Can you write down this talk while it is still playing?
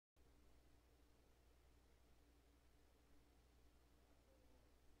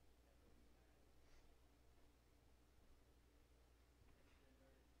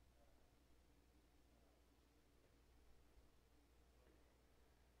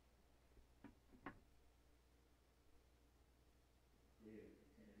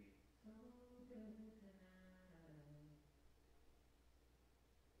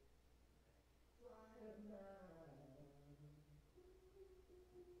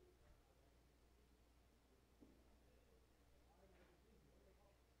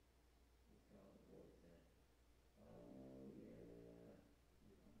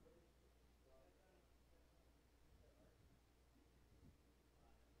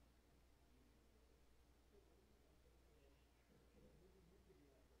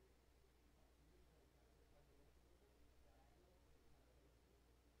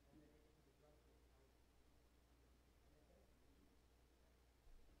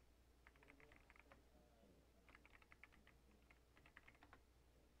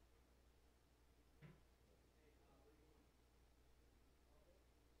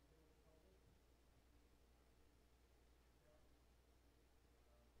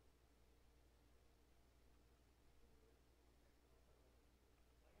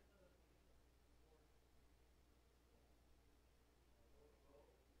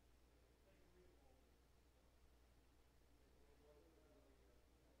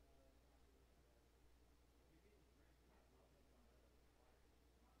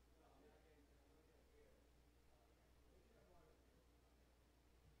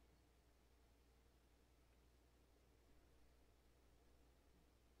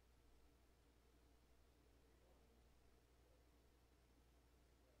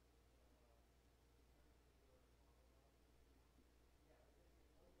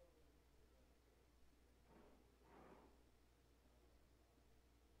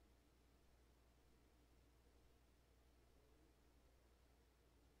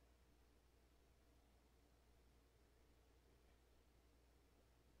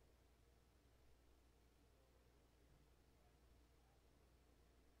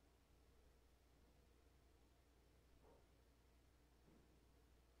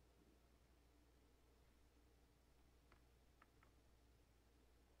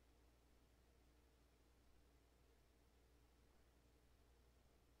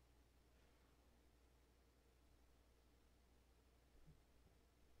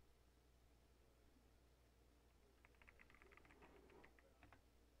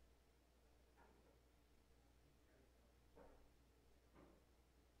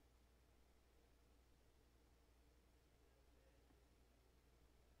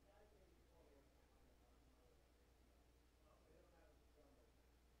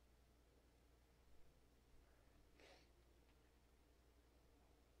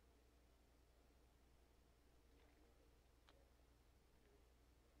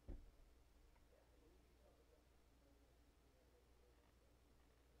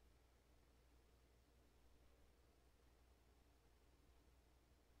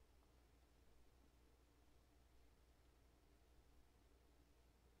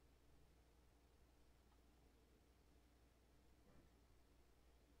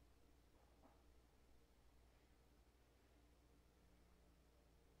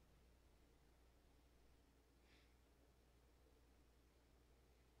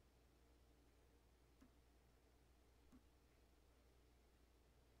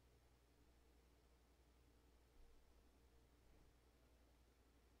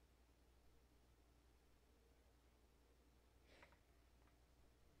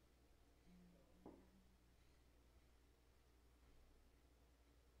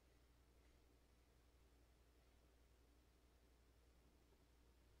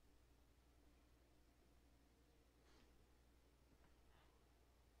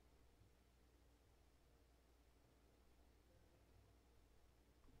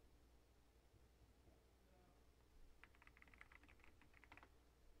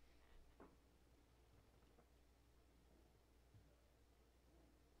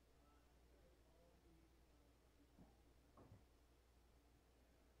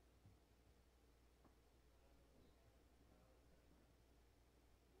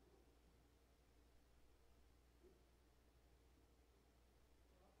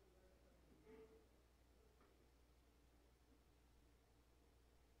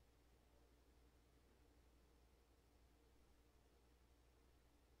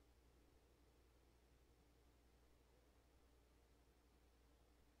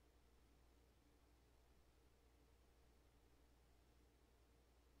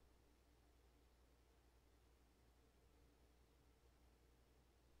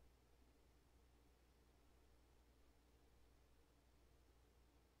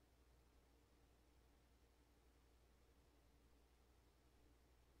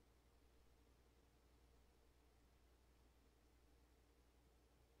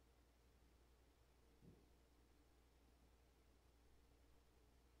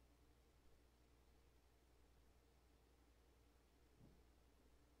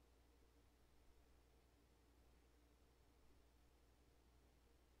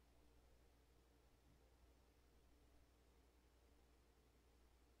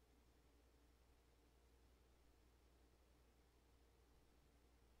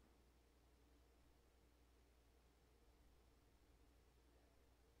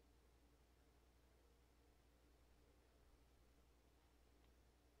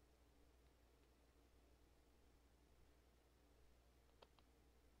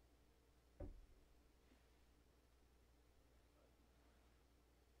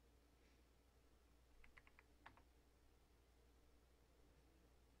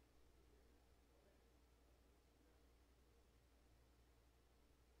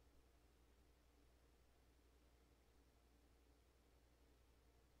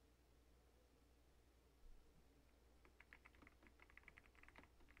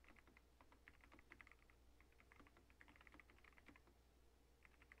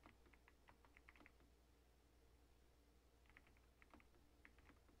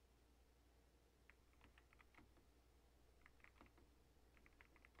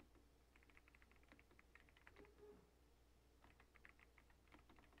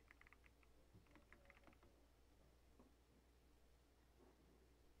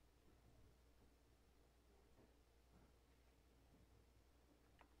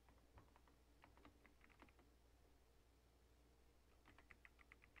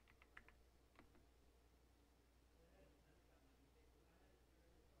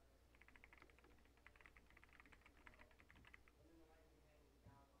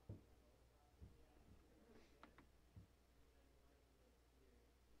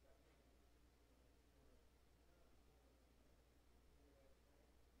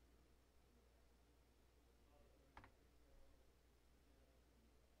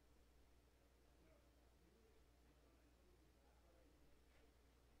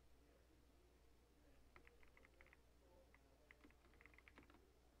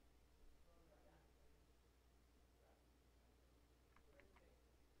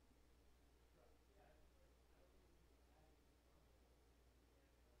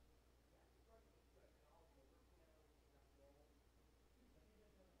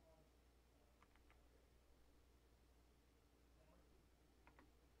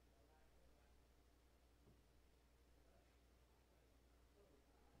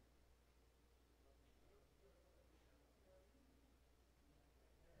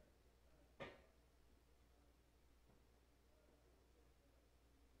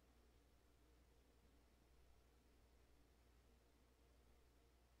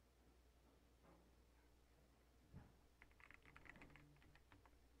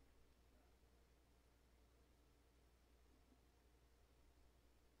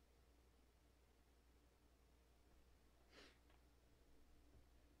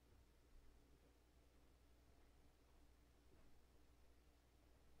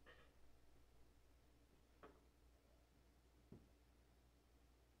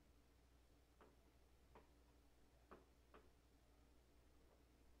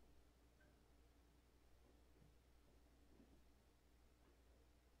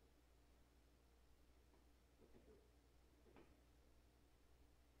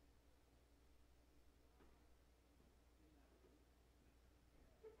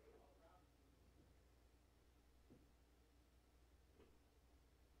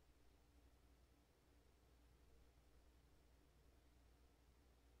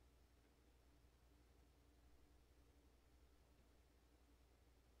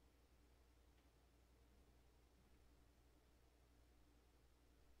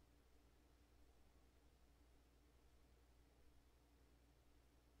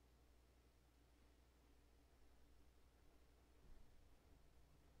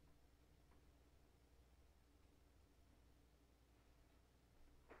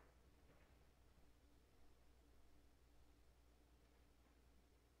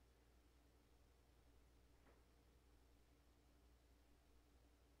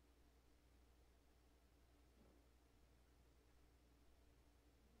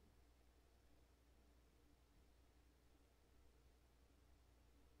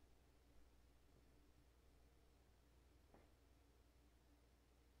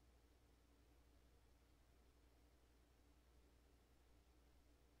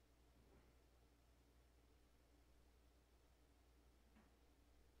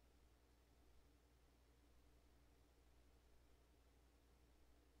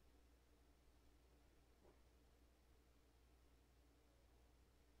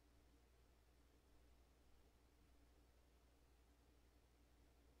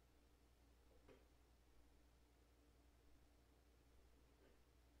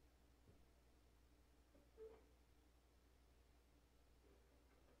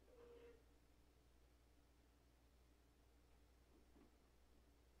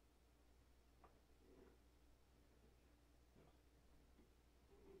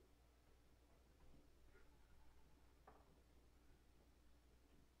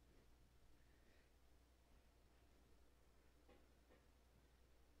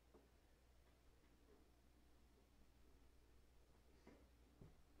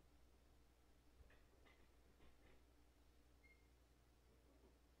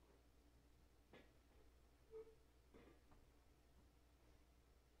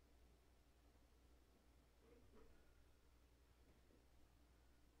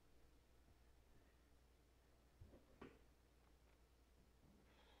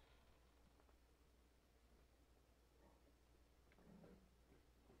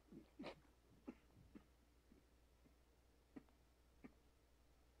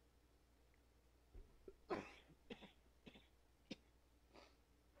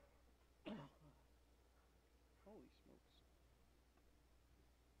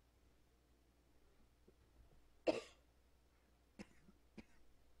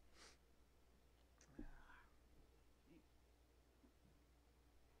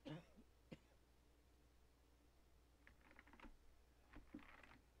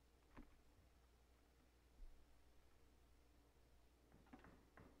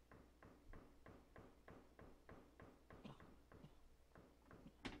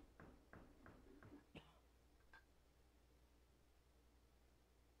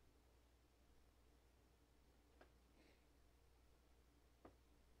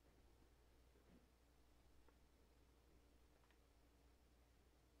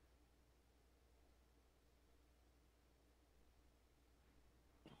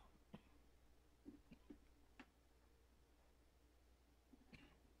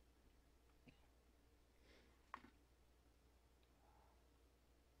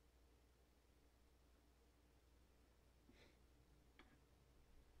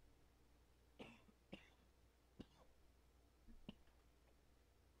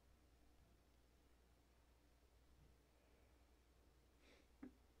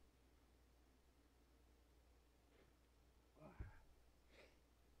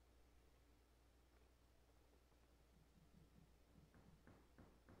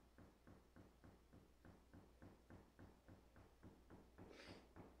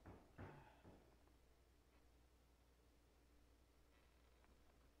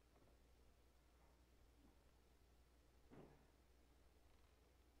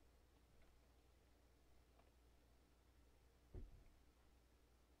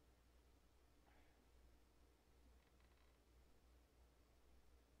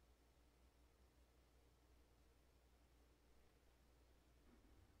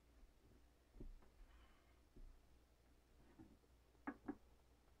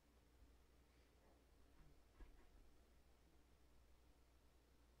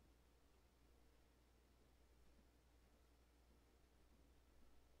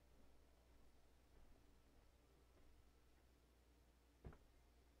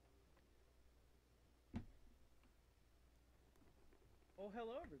Oh,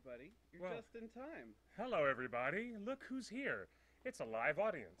 hello, everybody. You're Well, just in time. hello everybody. Look who's here. It's a live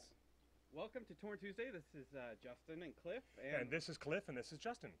audience. Welcome to Torn Tuesday. This is Justin and Cliff, And this is Cliff and this is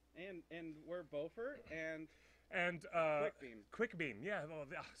Justin. and we're Beaufort and And Quick Beam. Quick Beam. Yeah, well,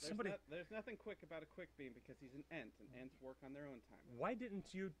 somebody There's nothing quick about a Quick Beam because he's an Ent, and Ents work on their own time. why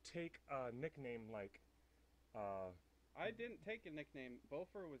didn't you take a nickname like I didn't take a nickname.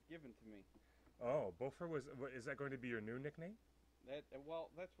 Beaufort was given to me. Bofer is that going to be your new nickname? That's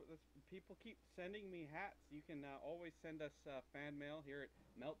people keep sending me hats. You can always send us fan mail here at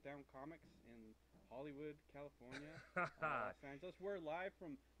Meltdown Comics in Hollywood, California, Los Angeles. We're live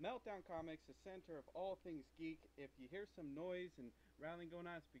from Meltdown Comics, the center of all things geek. If you hear some noise and rattling going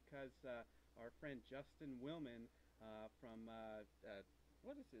on, it's because our friend Justin Willman from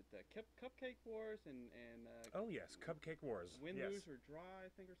what is it? Cupcake Wars and Oh yes, Cupcake Wars. Win, Yes. Lose, or Draw, I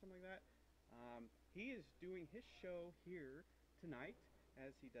think, or something like that. He is doing his show here tonight,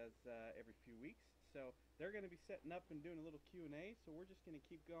 as he does every few weeks. So they're going to be setting up and doing a little Q&A. So we're just going to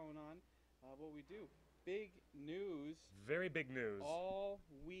keep going on what we do. Big news. Very big news. All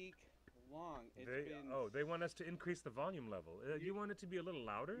week long. They want us to increase the volume level. You want it to be a little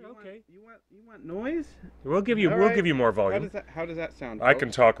louder? Okay. You want noise? We'll give you more volume. How does that sound? I folks?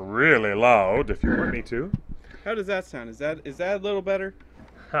 can talk really loud if you want me to. How does that sound? Is that a little better?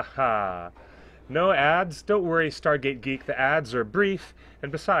 Haha. No ads. Don't worry, Stargate Geek. The ads are brief, and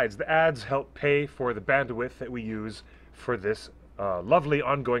besides, the ads help pay for the bandwidth that we use for this lovely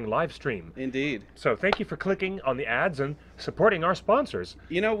ongoing live stream. Indeed. So thank you for clicking on the ads and supporting our sponsors.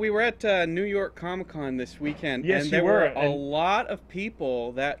 You know, we were at New York Comic Con this weekend, Yes, and there you were were, a lot of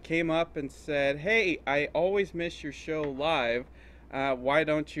people that came up and said, "Hey, I always miss your show live. Why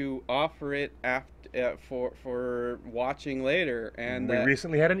don't you offer it after for watching later?" And We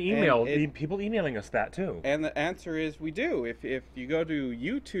recently had an email, and people emailing us that too. and the answer is we do. If you go to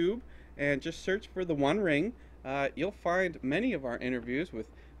YouTube and just search for The One Ring, you'll find many of our interviews with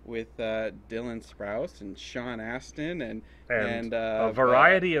Dylan Sprouse and Sean Astin and a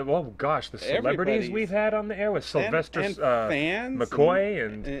variety of, oh gosh, the celebrities we've had on the air with Sylvester and fans McCoy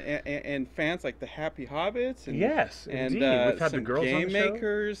and fans like the Happy Hobbits and yes, and indeed. We've had some the girls game on the show.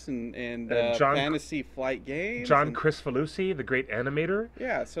 makers and John Fantasy Flight Games. John Cristofalusi, the great animator.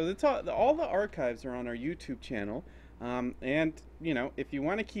 Yeah, so all the archives are on our YouTube channel, and you know, if you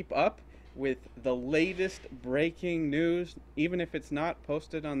want to keep up with the latest breaking news, even if it's not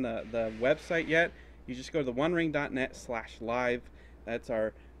posted on the website yet, you just go to theonering.net/live. That's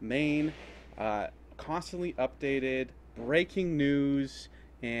our main, constantly updated breaking news,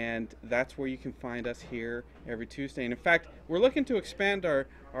 and that's where you can find us here every Tuesday. And in fact, we're looking to expand our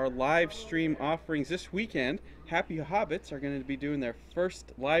live stream offerings this weekend. Happy Hobbits are going to be doing their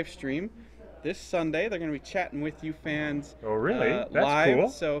first live stream this Sunday. They're going to be chatting with you fans. Oh, really? That's live. cool.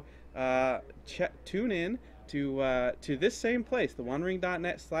 So tune in to this same place,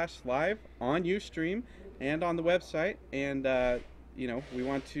 theonering.net/live on Ustream and on the website. And you know, we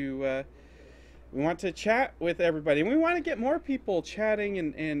want to chat with everybody, and we want to get more people chatting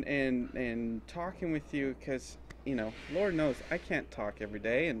and talking with you, because you know, Lord knows I can't talk every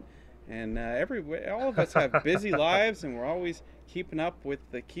day, and all of us have busy lives, and we're always keeping up with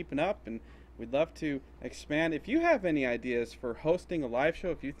the keeping up, and we'd love to expand. If you have any ideas for hosting a live show,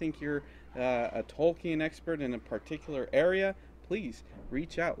 if you think you're a Tolkien expert in a particular area, please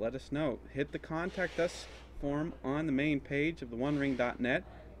reach out. Let us know. Hit the contact us form on the main page of theonering.net,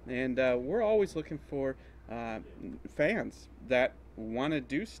 and we're always looking for fans that want to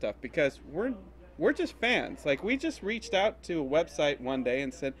do stuff, because we're just fans. Like, we just reached out to a website one day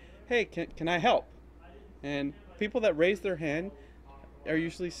and said, "Hey, can I help?" And people that raise their hand are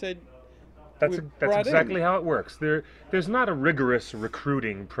usually said, That's exactly how it works. There's not a rigorous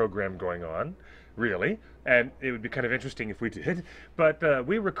recruiting program going on, really, and it would be kind of interesting if we did. But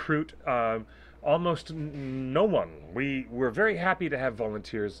we recruit almost no one. We're very happy to have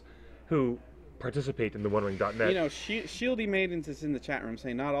volunteers who participate in the OneRing.net. You know, Shieldy Maidens is in the chat room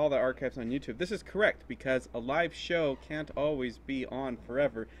saying not all the archives on YouTube. This is correct, because a live show can't always be on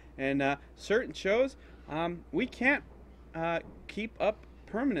forever, and certain shows we can't keep up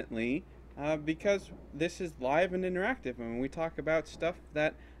permanently. Because this is live and interactive, and when we talk about stuff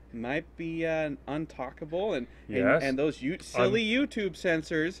that might be untalkable, and those silly YouTube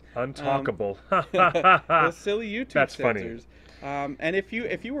censors, untalkable. those silly YouTube That's censors. funny. And if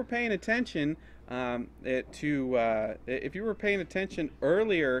you were paying attention if you were paying attention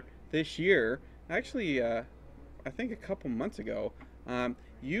earlier this year, actually, I think a couple months ago,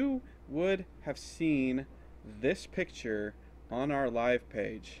 you would have seen this picture on our live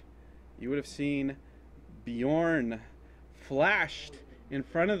page. You would have seen Beorn flashed in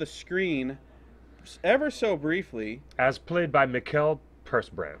front of the screen ever so briefly. As played by Mikkel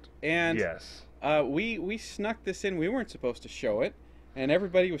Persbrandt. And yes. We snuck this in. We weren't supposed to show it, and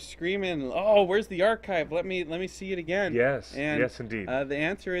everybody was screaming, "Oh, where's the archive? Let me see it again." Yes, and, yes, indeed. The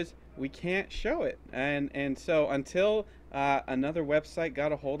answer is we can't show it, and so until another website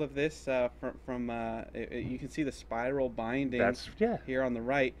got a hold of this from you can see the spiral binding here on the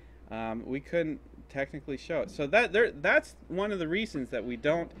right. We couldn't technically show it, so that's one of the reasons that we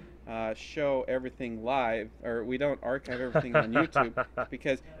don't show everything live, or we don't archive everything on YouTube,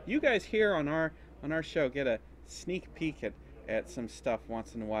 because you guys here on our show get a sneak peek at some stuff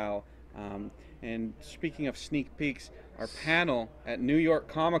once in a while. And speaking of sneak peeks, our panel at New York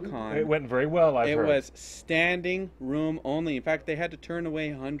Comic Con, it went very well. I've heard. It was standing room only. In fact, they had to turn away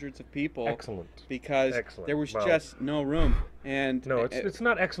hundreds of people. Excellent. Because there was just no room. And no, it's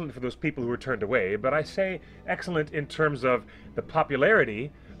not excellent for those people who were turned away, but I say excellent in terms of the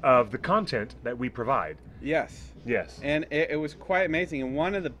popularity of the content that we provide. Yes. Yes. And it was quite amazing. And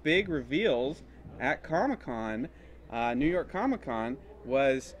one of the big reveals at Comic-Con, New York Comic-Con,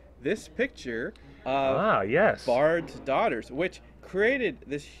 was this picture of Bard's daughters, which created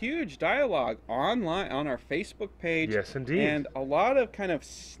this huge dialogue online on our Facebook page. Yes, indeed. And a lot of kind of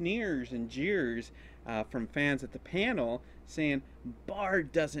sneers and jeers from fans at the panel saying,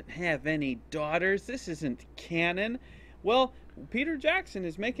 Bard doesn't have any daughters. This isn't canon. Well, Peter Jackson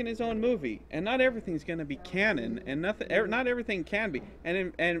is making his own movie, and not everything's going to be canon, and not everything can be.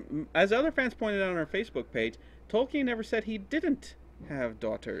 And as other fans pointed out on our Facebook page, Tolkien never said he didn't have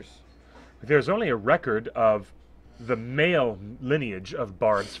daughters. There's only a record of the male lineage of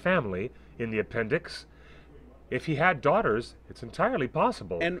Bard's family in the appendix. If he had daughters, it's entirely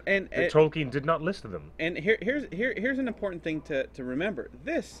possible. And Tolkien did not list them. And here's an important thing to remember.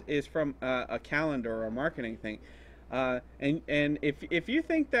 This is from a calendar or a marketing thing. And if you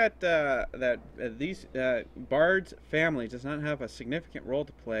think that these Bard's family does not have a significant role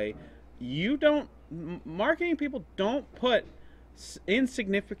to play, marketing people don't put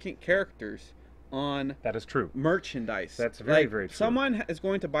insignificant characters on that is true merchandise. That's very true. Someone is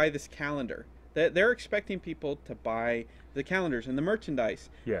going to buy this calendar. They're expecting people to buy the calendars and the merchandise,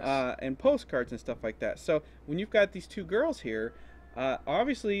 and postcards and stuff like that. So when you've got these two girls here,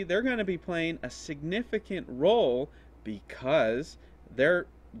 obviously they're going to be playing a significant role because they're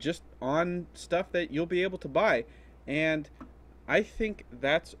just on stuff that you'll be able to buy, and I think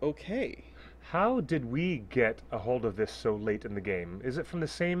that's okay. How did we get a hold of this so late in the game? Is it from the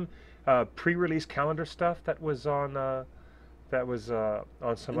same pre-release calendar stuff that was on some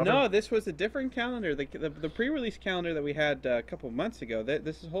other? No, this was a different calendar. The pre-release calendar that we had a couple of months ago.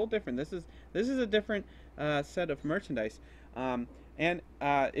 This is whole different. This is a different set of merchandise. And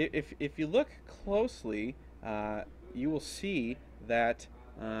if you look closely, you will see that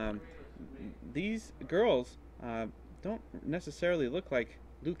these girls don't necessarily look like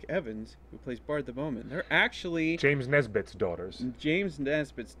Luke Evans, who plays Bard the Bowman. They're actually James Nesbitt's daughters. James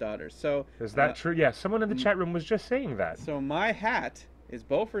Nesbitt's daughters. So is that true? Yeah, someone in the chat room was just saying that. So my hat is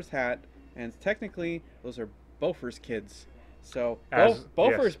Beaufort's hat, and technically those are Beaufort's kids. So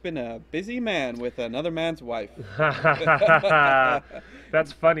Beaufort's been a busy man with another man's wife. That's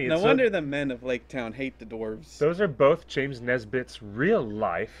funny. No wonder the men of Lake Town hate the dwarves. Those are both James Nesbitt's real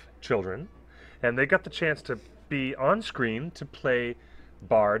life children, and they got the chance to be on screen to play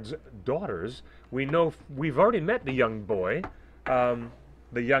Bard's daughters. We know we've already met the young boy, the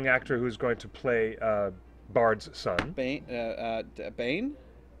young actor who's going to play Bard's son. Bane? Is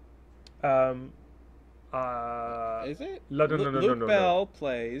it? No. Luke Bell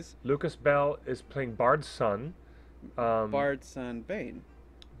plays. Lucas Bell is playing Bard's son. Bard's son, Bane.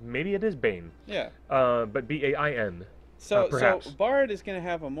 Maybe it is Bane. Yeah. But B-A-I-N. So Bard is going to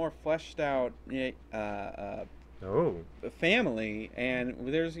have a more fleshed out family, and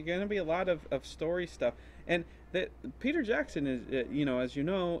there's going to be a lot of story stuff. And Peter Jackson is, as you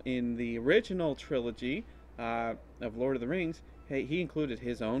know, in the original trilogy of Lord of the Rings, he included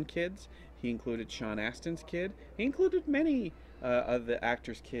his own kids. He included Sean Astin's kid. He included many of the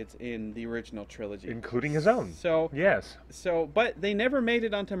actors' kids in the original trilogy, including his own. So yes. But they never made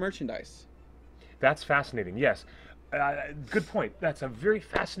it onto merchandise. That's fascinating. Yes, good point. That's a very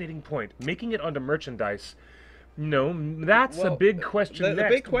fascinating point. Making it onto merchandise. No, that's a big question. The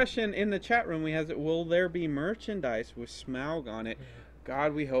big question in the chat room we have is, will there be merchandise with Smaug on it?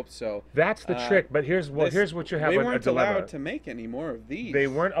 God, we hope so. That's the trick. But here's what you have. They weren't allowed to make any more of these. They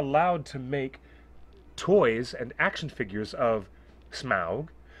weren't allowed to make toys and action figures of Smaug,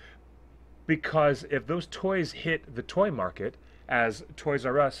 because if those toys hit the toy market as Toys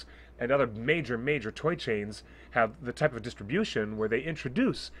R Us and other major toy chains have the type of distribution where they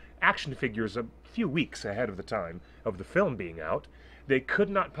introduce action figures a few weeks ahead of the time of the film being out. They could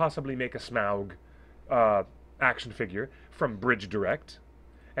not possibly make a Smaug action figure from Bridge Direct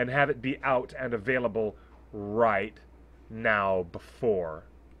and have it be out and available right now before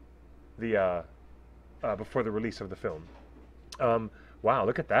the release of the film. Wow,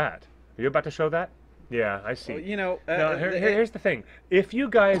 look at that. Are you about to show that? Yeah, I see. Well, you know, now, here's the thing. If you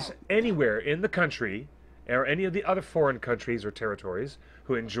guys anywhere in the country or any of the other foreign countries or territories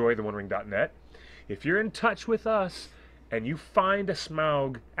who enjoy theonering.net, if you're in touch with us and you find a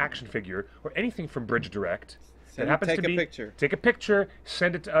Smaug action figure or anything from Bridge Direct that happens to be, take a picture,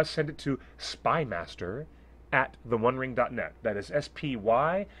 send it to us, send it to Spymaster at TheOneRing.net. That is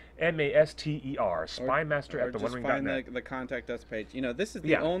SPYMASTER, Spymaster at TheOneRing.net. Or just find the contact us page. You know, this is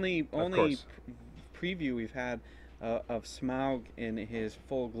the only preview we've had of Smaug in his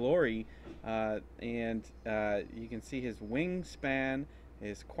full glory, and you can see his wingspan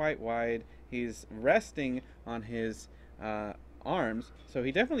is quite wide. He's resting on his arms, so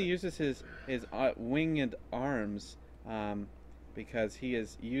he definitely uses his winged arms, because he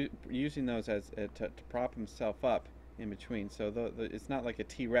is using those as to prop himself up in between. So it's not like a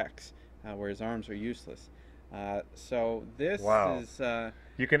T-Rex where his arms are useless. So this is...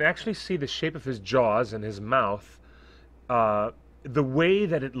 you can actually see the shape of his jaws and his mouth, the way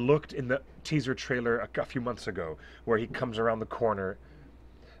that it looked in the teaser trailer a few months ago, where he comes around the corner.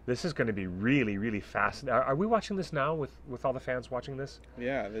 This is going to be really fascinating. Are we watching this now with all the fans watching this?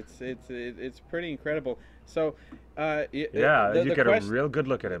 Yeah, it's pretty incredible. So, you get a real good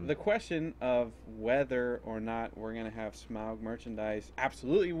look at him. The question of whether or not we're going to have Smaug merchandise,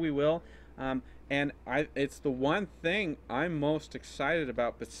 absolutely we will. And it's the one thing I'm most excited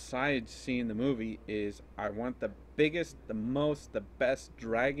about besides seeing the movie is I want the biggest, the best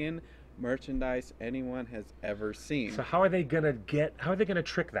dragon merchandise anyone has ever seen. So how are they gonna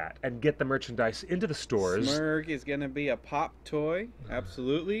trick that and get the merchandise into the stores? Smurg is gonna be a pop toy.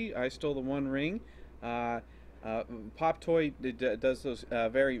 Absolutely. I stole the One Ring. Pop Toy does those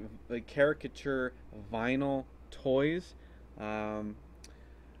very caricature vinyl toys.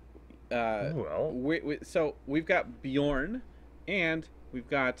 So we've got Beorn, and we've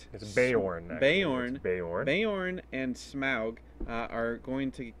got Beorn. Beorn and Smaug are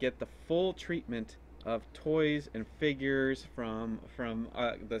going to get the full treatment of toys and figures from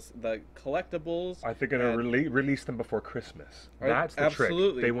the collectibles. Are they going to release them before Christmas? That's the trick.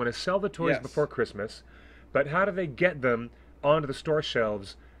 They want to sell the toys before Christmas, but how do they get them onto the store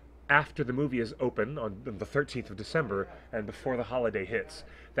shelves after the movie is open on the 13th of December and before the holiday hits?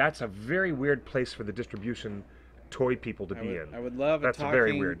 That's a very weird place for the distribution toy people to be in. I would love a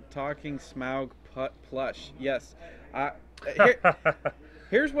talking Smaug plush. Yes.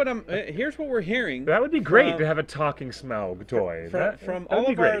 Here's what we're hearing. That would be great to have a talking Smaug toy. From all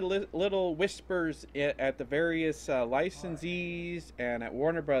of our little whispers at the various licensees and at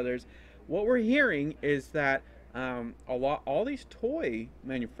Warner Brothers, what we're hearing is that all these toy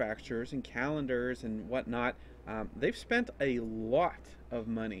manufacturers and calendars and whatnot, they've spent a lot of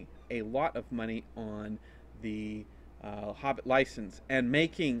money on the Hobbit license and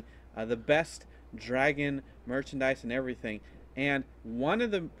making the best dragon merchandise and everything. And one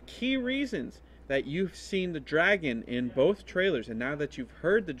of the key reasons that you've seen the dragon in both trailers, and now that you've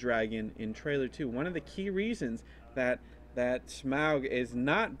heard the dragon in trailer 2, one of the key reasons that Smaug is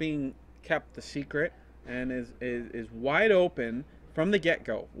not being kept the secret and is wide open from the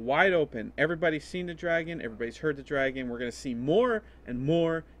get-go, wide open. Everybody's seen the dragon, everybody's heard the dragon. We're going to see more and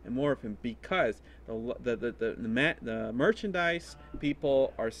more and more of him because the merchandise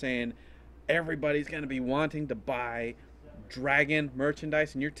people are saying everybody's going to be wanting to buy dragon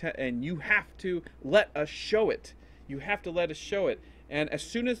merchandise, and you have to let us show it. You have to let us show it. And as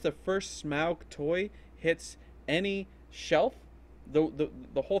soon as the first Smaug toy hits any shelf, the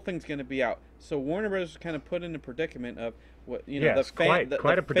whole thing's going to be out. So Warner Bros. Was kind of put in a predicament of what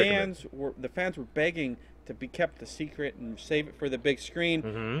the fans were begging to be kept the secret and save it for the big screen.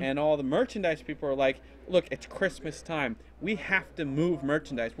 And all the merchandise people are like, look, it's Christmas time. We have to move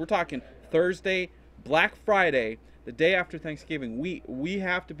merchandise. We're talking Thursday, Black Friday, the day after Thanksgiving. We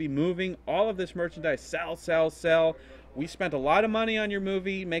have to be moving all of this merchandise. Sell. We spent a lot of money on your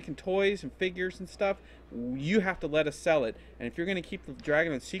movie, making toys and figures and stuff. You have to let us sell it. And if you're going to keep the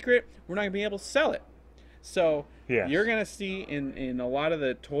dragon a secret, we're not going to be able to sell it. So you're going to see in a lot of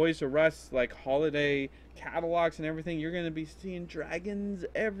the Toys R Us like holiday catalogs and everything, you're going to be seeing dragons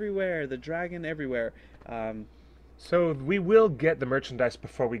everywhere. The dragon everywhere. So we will get the merchandise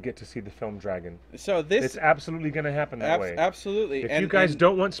before we get to see the film Dragon. So this It's absolutely going to happen that way. absolutely. If you guys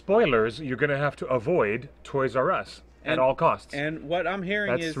don't want spoilers, you're going to have to avoid Toys R Us at all costs. And what I'm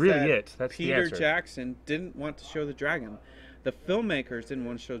hearing That's is really that it. That's the Peter answer. Jackson didn't want to show the dragon. The filmmakers didn't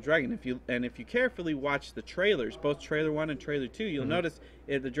want to show the dragon. If you carefully watch the trailers, both trailer 1 and trailer 2, you'll notice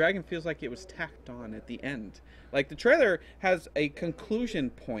the dragon feels like it was tacked on at the end. Like the trailer has a conclusion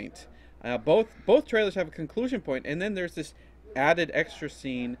point. Both trailers have a conclusion point, and then there's this added extra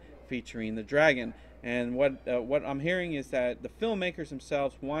scene featuring the dragon. And what I'm hearing is that the filmmakers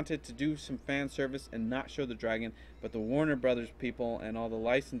themselves wanted to do some fan service and not show the dragon, but the Warner Brothers people and all the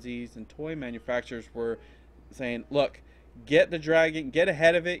licensees and toy manufacturers were saying, look, get the dragon, get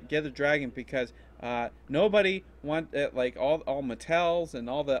ahead of it, get the dragon, because nobody want like all Mattels and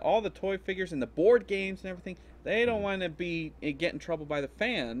all the toy figures and the board games and everything. They don't want to get in trouble by the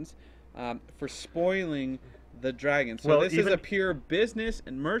fans for spoiling the dragon. So this is a pure business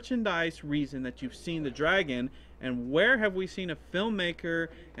and merchandise reason that you've seen the dragon. And where have we seen a filmmaker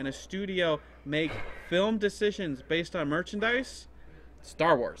and a studio make film decisions based on merchandise?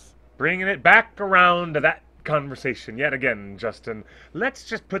 Star Wars. Bringing it back around to that conversation yet again, Justin. Let's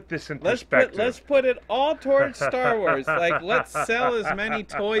just put this in perspective. Let's put it all towards Star Wars. Like, let's sell as many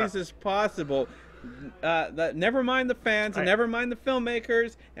toys as possible. Never mind the fans and never mind the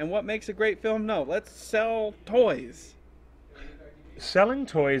filmmakers and what makes a great film. No, let's sell toys. Selling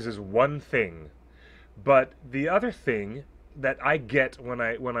toys is one thing, but the other thing that I get when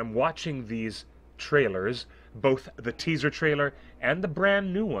I'm watching these trailers, both the teaser trailer and the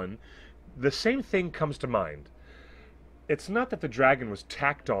brand new one, the same thing comes to mind. It's not that the dragon was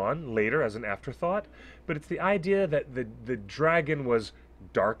tacked on later as an afterthought, but it's the idea that the dragon was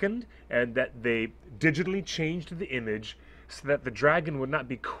darkened and that they digitally changed the image so that the dragon would not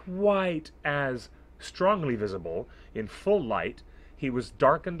be quite as strongly visible in full light. He was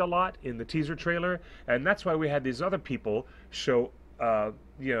darkened a lot in the teaser trailer, and that's why we had these other people show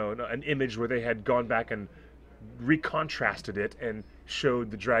an image where they had gone back and recontrasted it and showed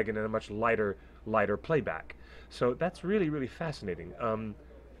the dragon in a much lighter playback. So that's really, really fascinating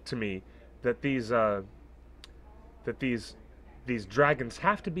to me that these dragons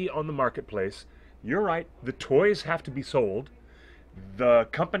have to be on the marketplace. You're right, the toys have to be sold. The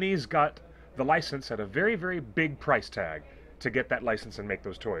companies got the license at a very, very big price tag to get that license and make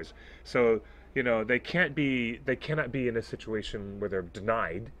those toys. So, they cannot be in a situation where they're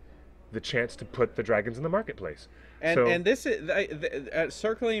denied the chance to put the dragons in the marketplace. And this is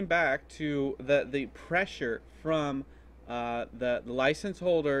circling back to the pressure from the license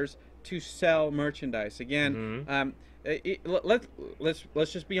holders to sell merchandise. Again,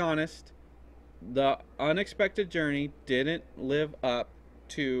 let's just be honest. The Unexpected Journey didn't live up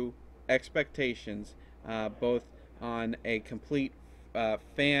to expectations, both on a complete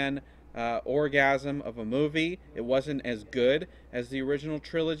fan orgasm of a movie. It wasn't as good as the original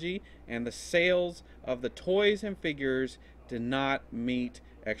trilogy, and the sales of the toys and figures did not meet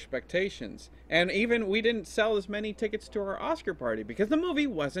expectations. And even we didn't sell as many tickets to our Oscar party because the movie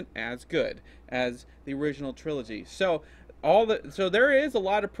wasn't as good as the original trilogy. So there is a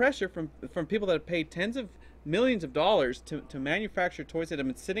lot of pressure from people that have paid tens of millions of dollars to manufacture toys that have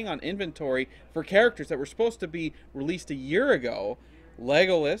been sitting on inventory for characters that were supposed to be released a year ago.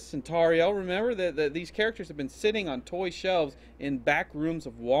 Legolas and Tariel, remember that these characters have been sitting on toy shelves in back rooms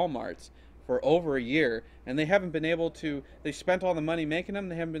of Walmarts for over a year, and they haven't been able to. They spent all the money making them.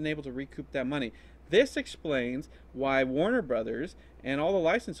 They haven't been able to recoup that money. This explains why Warner Brothers and all the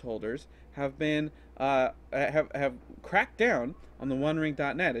license holders have been have cracked down on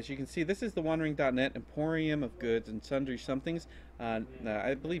TheOneRing.net. As you can see, this is the TheOneRing.net emporium of goods and sundry somethings.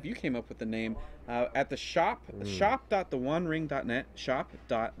 I believe you came up with the name at the shop.theonering.net,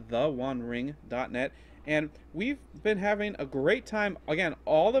 shop.theonering.net. And we've been having a great time. Again,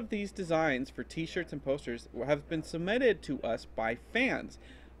 all of these designs for t-shirts and posters have been submitted to us by fans.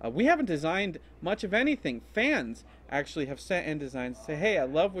 We haven't designed much of anything. Fans actually have sent in designs to say, hey, I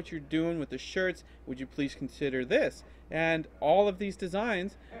love what you're doing with the shirts. Would you please consider this? And all of these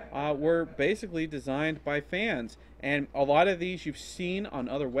designs were basically designed by fans. And a lot of these you've seen on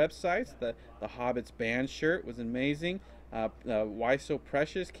other websites. The Hobbit's band shirt was amazing. Why So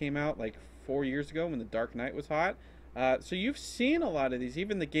Precious came out like 4 years ago when The Dark Knight was hot. So you've seen a lot of these.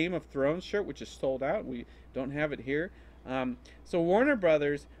 Even the Game of Thrones shirt, which is sold out. We don't have it here. So Warner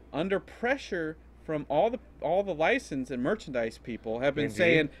Brothers, under pressure from all the license and merchandise people, have been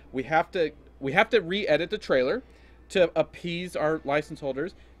saying we have to re-edit the trailer to appease our license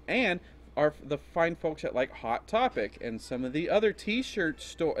holders, and are the fine folks at like Hot Topic and some of the other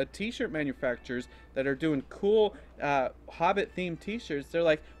t-shirt manufacturers that are doing cool Hobbit themed t-shirts. They're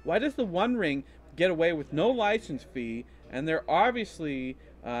like, why does the One Ring get away with no license fee? And they're obviously,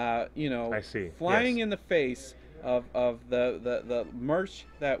 I see. flying Yes. in the face of the merch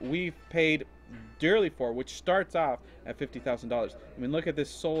that we've paid dearly for, which starts off at $50,000. I mean, look at this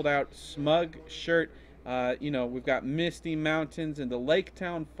sold out Smug shirt. We've got Misty Mountains and the Lake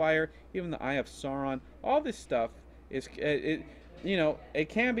Town Fire, even the Eye of Sauron. All this stuff it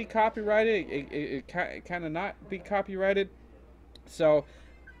can be copyrighted. It kind of not be copyrighted. So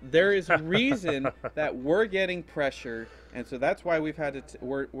there is a reason that we're getting pressure, and so that's why we've had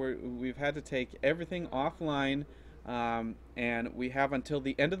to we've had to take everything offline. And we have until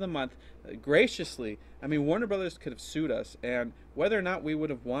the end of the month, graciously. I mean, Warner Brothers could have sued us, and whether or not we would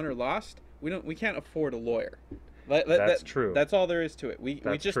have won or lost, we can't afford a lawyer. That's true. That's all there is to it. We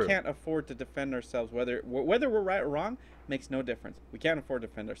just true. can't afford to defend ourselves. Whether we're right or wrong makes no difference. We can't afford to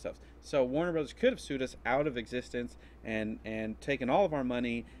defend ourselves. So Warner Brothers could have sued us out of existence and taken all of our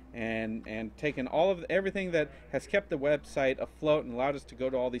money and taken all of everything that has kept the website afloat and allowed us to go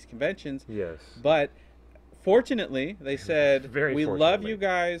to all these conventions. Yes. But fortunately, they said, we love fortunately. you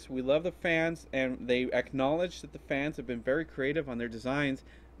guys, we love the fans, and they acknowledged that the fans have been very creative on their designs.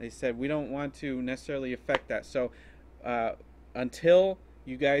 They said, we don't want to necessarily affect that. So until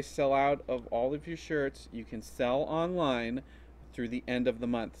you guys sell out of all of your shirts, you can sell online through the end of the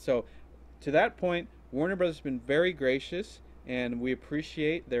month. So to that point, Warner Brothers has been very gracious, and we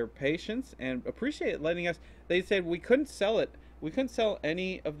appreciate their patience and appreciate letting us. They said we couldn't sell it. We couldn't sell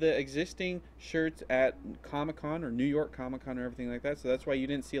any of the existing shirts at Comic-Con or New York Comic-Con or everything like that. So that's why you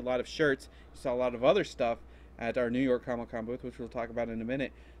didn't see a lot of shirts. You saw a lot of other stuff at our New York Comic-Con booth, which we'll talk about in a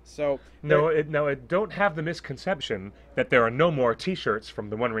minute. So don't have the misconception that there are no more T-shirts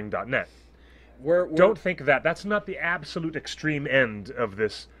from TheOneRing.net. Don't think that. That's not the absolute extreme end of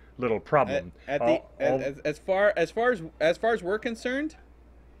this little problem. As far as we're concerned,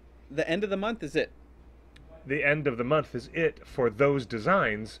 the end of the month is it. The end of the month is it for those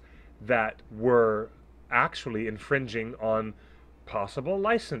designs that were actually infringing on possible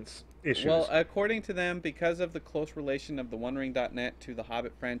license issues. Well, according to them, because of the close relation of the OneRing.net to the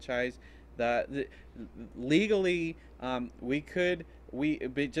Hobbit franchise, legally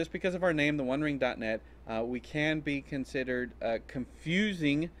just because of our name, the OneRing.net, we can be considered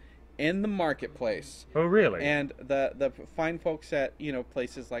confusing in the marketplace. Oh, really? And the fine folks at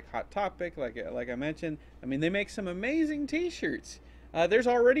places like Hot Topic, like I mentioned, I mean, they make some amazing T-shirts. There's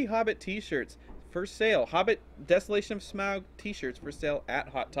already Hobbit T-shirts for sale. Hobbit Desolation of Smaug T-shirts for sale at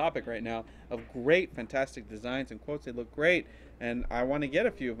Hot Topic right now, of great, fantastic designs and quotes. They look great, and I want to get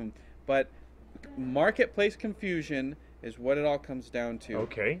a few of them. But marketplace confusion is what it all comes down to.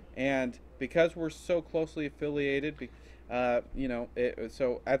 Okay. And because we're so closely affiliated,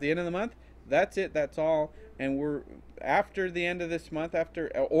 so at the end of the month, that's it. That's all. And we're after the end of this month,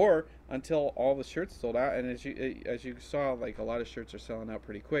 or until all the shirts sold out. And as you saw, like a lot of shirts are selling out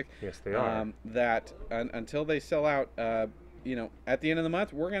pretty quick. Yes, they are. Until they sell out, at the end of the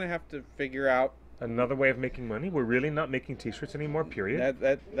month, we're gonna have to figure out another way of making money. We're really not making T-shirts anymore. Period.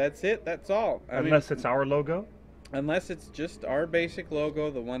 That's it. That's all. Unless it's our logo. Unless it's just our basic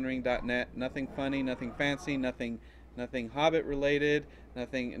logo, the OneRing.net. Nothing funny, nothing fancy, nothing Hobbit related,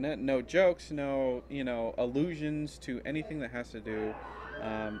 no jokes, no allusions to anything that has to do.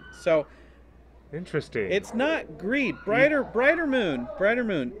 So interesting. It's not greed. Brighter moon.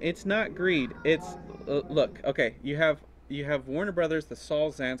 It's not greed. It's look. Okay, you have Warner Brothers, the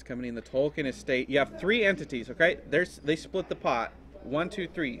Saul Zaentz Company, and the Tolkien Estate. You have three entities. Okay, they split the pot. 1, 2,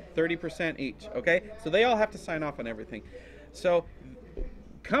 3, 30% each. Okay, so they all have to sign off on everything. So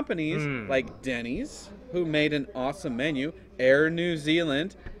companies like Denny's, who made an awesome menu, Air New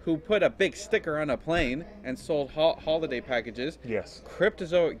Zealand, who put a big sticker on a plane and sold holiday packages, yes,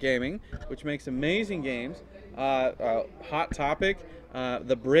 Cryptozoic Gaming, which makes amazing games, Hot Topic,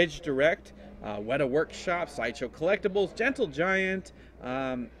 The Bridge Direct, Weta Workshop, Sideshow Collectibles, Gentle Giant,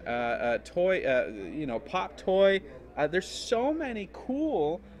 Pop Toy. There's so many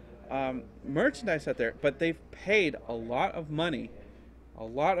cool merchandise out there, but they've paid a lot of money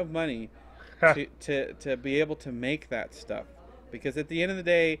to be able to make that stuff, because at the end of the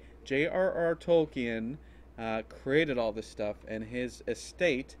day, J.R.R. Tolkien created all this stuff, and his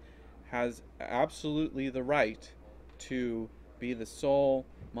estate has absolutely the right to be the sole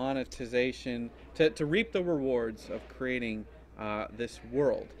monetization, to reap the rewards of creating this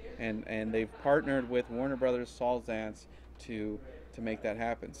world, and they've partnered with Warner Brothers, Saul Zaentz to make that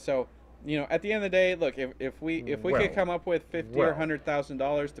happen. So you know, at the end of the day, look, if we could come up with $50,000 or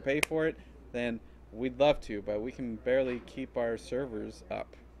 $100,000 to pay for it, then we'd love to, but we can barely keep our servers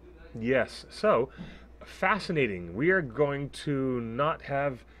up. Yes. So, fascinating. We are going to not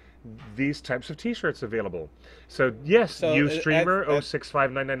have these types of T-shirts available. So yes, So you streamer at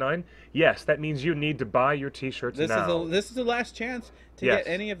 065999. Yes, that means you need to buy your T-shirts now. this is the last chance to Yes.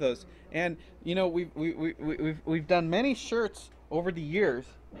 get any of those. And you know, we've done many shirts over the years.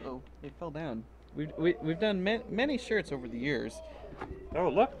 Oh, they fell down. We've done many shirts over the years. Oh,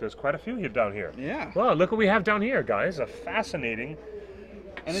 look, there's quite a few here down here. Yeah. Well, look what we have down here, guys. A fascinating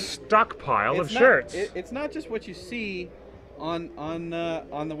And stockpile of not, shirts. It's not just what you see on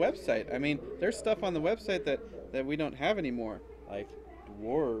the website. I mean, there's stuff on the website that we don't have anymore, like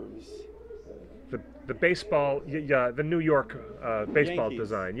dwarves. The baseball, yeah, the New York baseball Yankees.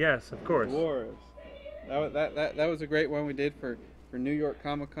 design. Yes, of course. Dwarves. That was a great one we did for New York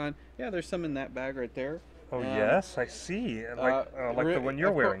Comic Con. Yeah, there's some in that bag right there. Oh yes, I see. Like the one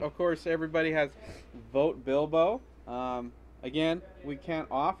you're wearing. Of course, everybody has Vote Bilbo. Again, we can't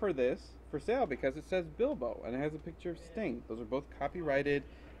offer this for sale because it says Bilbo and it has a picture of Sting. Those are both copyrighted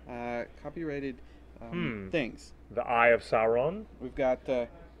things. The Eye of Sauron. We've got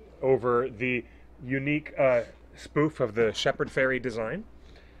Over the unique spoof of the Shepherd Fairy design.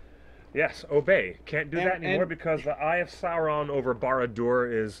 Yes, obey. Can't do that anymore because the Eye of Sauron over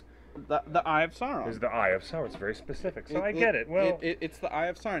Barad-dûr is the Eye of Sauron. Is the Eye of Sauron. It's very specific. So I get it. Well, it's the Eye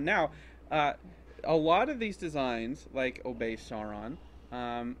of Sauron. Now, a lot of these designs, like Obey Sauron,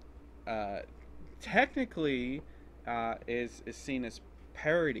 technically is seen as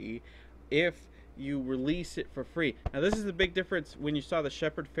parody if you release it for free. Now, this is the big difference when you saw the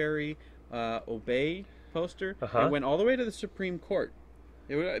Shepherd Fairy Obey poster. It went all the way to the Supreme Court.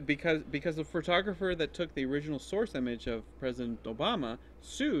 Because the photographer that took the original source image of President Obama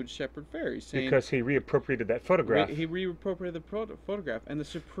sued Shepherd Fairy, saying because he reappropriated that photograph. He reappropriated the photograph, and the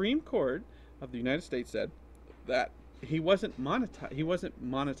Supreme Court of the United States said that he wasn't monetizing it. He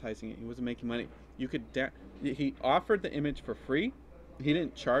wasn't making money. He offered the image for free. He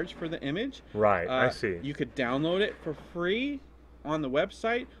didn't charge for the image. Right, I see. You could download it for free on the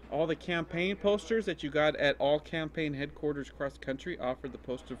website. All the campaign posters that you got at all campaign headquarters across the country offered the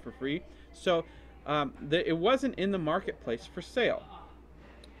poster for free. So it wasn't in the marketplace for sale.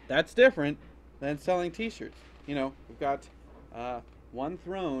 That's different than selling T-shirts. You know, we've got one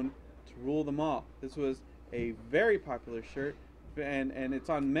throne to rule them all. This was a very popular shirt, and it's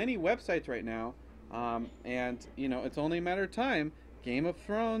on many websites right now. And you know, it's only a matter of time. Game of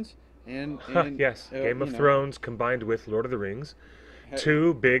Thrones and yes, Game of Thrones combined with Lord of the Rings,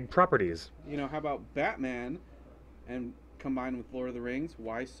 two big properties. You know, how about Batman and combined with Lord of the Rings?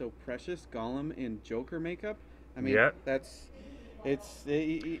 Why So Precious? Gollum in Joker makeup. I mean, you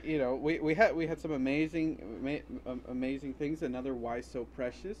know, we had some amazing things. Another Why So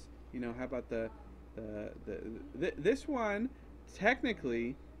Precious. You know, how about this one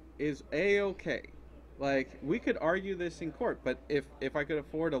technically is A-okay. Like, we could argue this in court, but if I could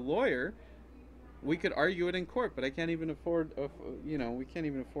afford a lawyer, we could argue it in court. But I can't even afford, you know, we can't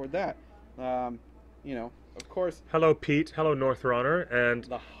even afford that. You know, of course. Hello, Pete. Hello, Northrunner, and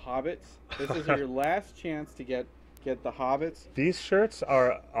the Hobbits. This is your last chance to get the Hobbits. These shirts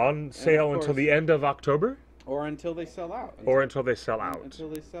are on sale until the end of October, or until they sell out. Until they sell out. Until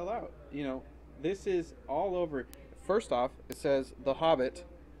they sell out. You know, this is all over. First off, it says The Hobbit.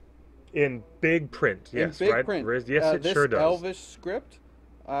 In big print, yes, in big right? print. Yes, it sure does. This Elvish script,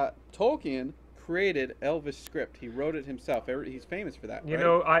 Tolkien created Elvish script. He wrote it himself. He's famous for that.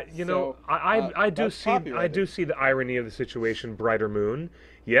 I do see the irony of the situation. Brighter Moon,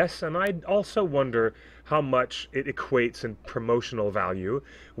 yes, and I also wonder how much it equates in promotional value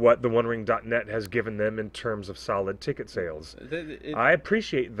what TheOneRing.net has given them in terms of solid ticket sales. I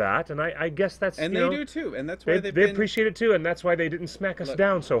appreciate that, and I guess that's and they do too, and that's why they appreciate it too, and that's why they didn't smack us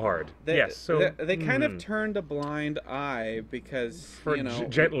down so hard. They kind of turned a blind eye because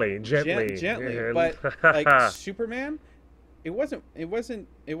gently, but like Superman. It wasn't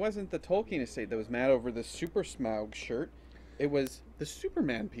the Tolkien estate that was mad over the Super Smaug shirt. It was the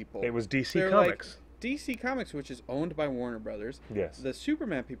Superman people. It was DC Comics. DC Comics, which is owned by Warner Brothers. Yes. The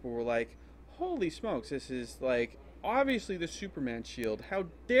Superman people were like, holy smokes, this is like obviously the Superman shield. How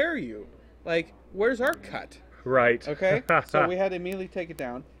dare you? Like, where's our cut? Right. Okay. So we had to immediately take it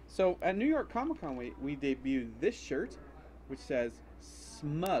down. So at New York Comic Con, we debuted this shirt, which says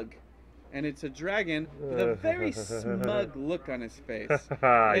Smug. And it's a dragon with a very smug look on his face.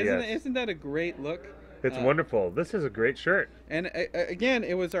 Isn't that a great look? It's wonderful. This is a great shirt. And again,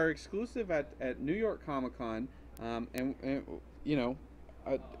 it was our exclusive at New York Comic Con, and you know,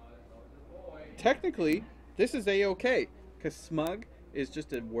 technically, this is a-okay because smug is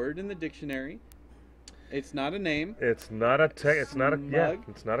just a word in the dictionary. It's not a name. It's not a it's not a Smug,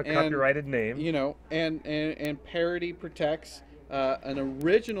 it's not a and copyrighted name. you know, and parody protects an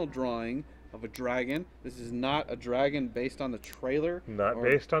original drawing of a dragon. This is not a dragon based on the trailer. Not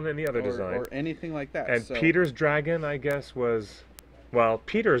based on any other design. Or anything like that. And so, Peter's dragon, I guess, was, well,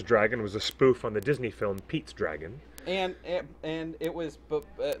 Peter's dragon was a spoof on the Disney film Pete's Dragon. And it was, but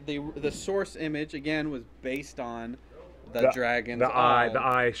the source image again was based on the dragon's the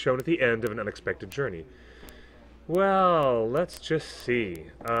eye shown at the end of An Unexpected Journey. Well, let's just see.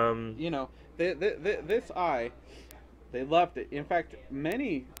 You know, this eye, they loved it. In fact,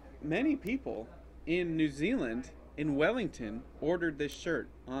 many people in New Zealand, in Wellington, ordered this shirt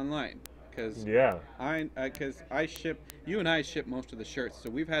online because you and I ship most of the shirts, so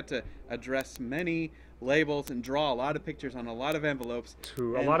we've had to address many labels and draw a lot of pictures on a lot of envelopes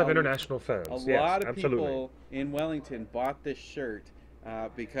to a lot of international fans. A lot of people in Wellington bought this shirt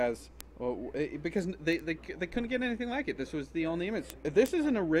because they couldn't get anything like it. This was the only image. This is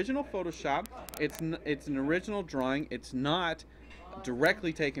an original Photoshop. It's an original drawing. It's not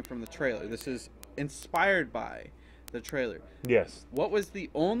directly taken from the trailer. This is inspired by the trailer. Yes. What was the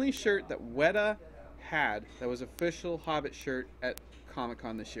only shirt that Weta had that was official Hobbit shirt at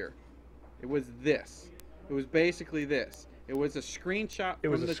Comic-Con this year? It was this. It was basically this. It was a screenshot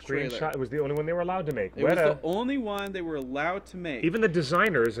from the trailer. It was the only one they were allowed to make. It was the only one they were allowed to make. Even the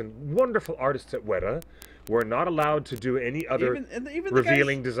designers and wonderful artists at Weta were not allowed to do any other even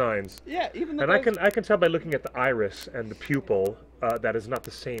revealing designs. Yeah, even the and I can tell by looking at the iris and the pupil that is not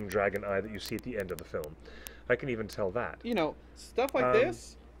the same dragon eye that you see at the end of the film. I can even tell that. You know, stuff like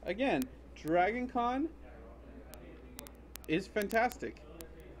this, again, Dragon Con is fantastic.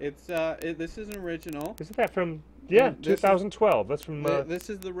 It's this is an original. Isn't that from 2012? That's from. This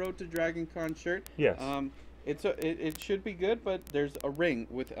is the Road to Dragon Con shirt. Yes. It should be good, but there's a ring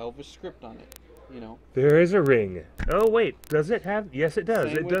with Elvish script on it. You know. There is a ring. Oh wait, does it have? Yes, it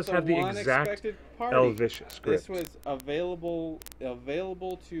does. Same It does have the exact Elvish script. This was available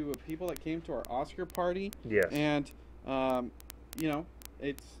to people that came to our Oscar party. Yes. And you know,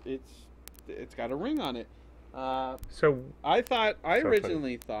 it's got a ring on it. So I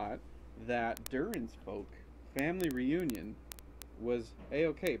originally thought that Durin's Folk Family Reunion was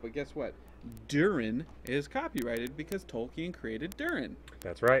a-okay, but guess what? Durin is copyrighted because Tolkien created Durin.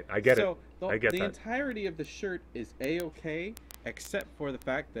 That's right. I get it. I get the that. entirety of the shirt is a-okay, except for the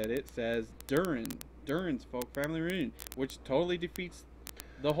fact that it says Durin's Folk Family Reunion, which totally defeats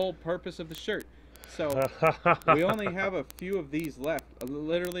the whole purpose of the shirt. So we only have a few of these left.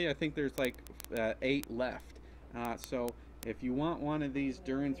 Literally, I think there's like 8 left. So if you want one of these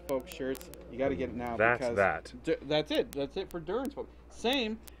Durin's Folk shirts, you got to get it now. That's That's it. That's it for Durin's Folk.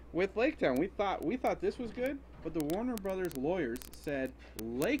 Same with Lake Town. We thought this was good, but the Warner Brothers lawyers said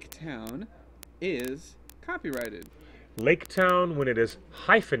Lake Town is copyrighted. Lake Town, when it is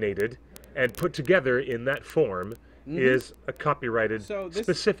hyphenated and put together in that form, is a copyrighted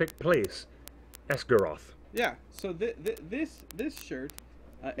specific place, Esgaroth. Yeah. So this shirt.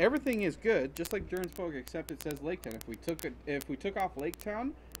 Everything is good, just like Durin's Folk, except it says Lake Town. If we took off Lake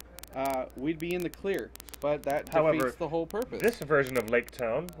Town, we'd be in the clear. But that defeats the whole purpose. This version of Lake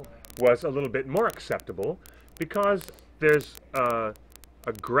Town was a little bit more acceptable because there's a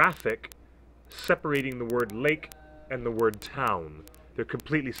graphic separating the word lake and the word town. They're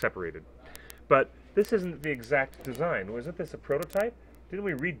completely separated. But this isn't the exact design. Wasn't this a prototype? Didn't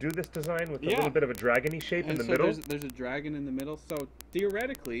we redo this design with a little bit of a dragony shape in the middle? There's a dragon in the middle. So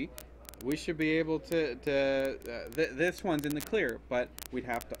theoretically, we should be able to this one's in the clear, but we'd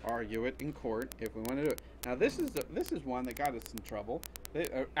have to argue it in court if we want to do it. Now this is one that got us in trouble,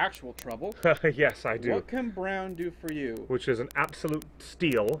 actual trouble. Yes, I do. What can Brown do for you? Which is an absolute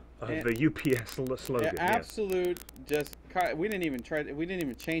steal of the UPS slogan. Absolute, just we didn't even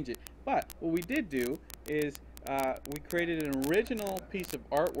change it. But what we did do is we created an original piece of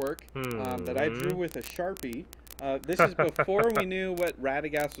artwork that I drew with a Sharpie. This is before we knew what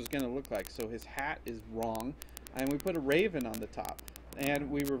Radagast was going to look like, so his hat is wrong. And we put a raven on the top.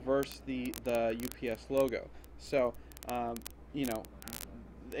 And we reversed the UPS logo. So, you know,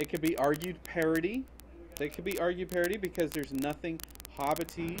 it could be argued parody. They could be argued parody because there's nothing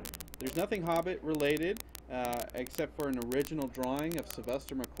Hobbit-y. There's nothing Hobbit related. Except for an original drawing of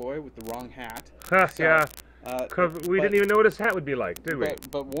Sylvester McCoy with the wrong hat. Yeah. We didn't even know what his hat would be like, did we?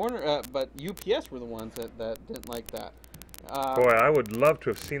 But UPS were the ones that didn't like that. Boy, I would love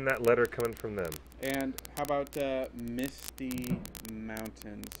to have seen that letter coming from them. And how about Misty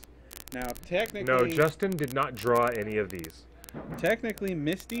Mountains? Now, technically... No, Justin did not draw any of these. Technically,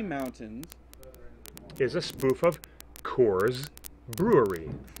 Misty Mountains is a spoof of Coors Brewery.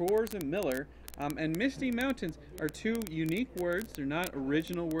 Coors and Miller. And Misty Mountains are two unique words. They're not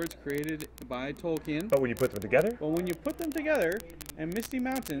original words created by Tolkien. But when you put them together? Well, when you put them together, and Misty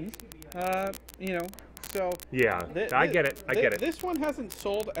Mountains, you know, so... Yeah, I get it. I get it. This one hasn't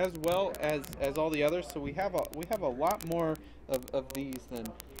sold as well as all the others, so we have a lot more of these than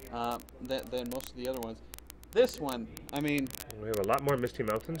most of the other ones. This one, I mean... We have a lot more Misty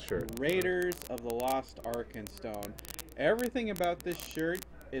Mountains, sure. Raiders of the Lost Arkenstone. Everything about this shirt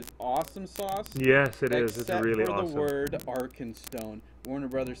is awesome sauce. Yes, it is. It's really awesome. Except for the word Arkenstone. Warner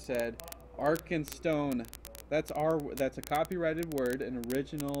Brothers said, Arkenstone. That's a copyrighted word, an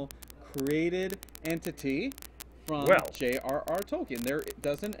original created entity from J.R.R. Tolkien. There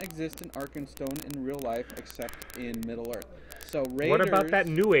doesn't exist an Arkenstone in real life except in Middle-earth. So Raiders... What about that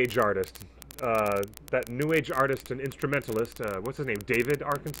New Age artist? That New Age artist and instrumentalist, what's his name? David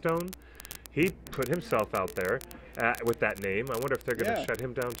Arkenstone? He put himself out there with that name. I wonder if they're going to shut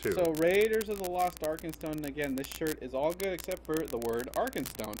him down too. So Raiders of the Lost Arkenstone, and again, this shirt is all good except for the word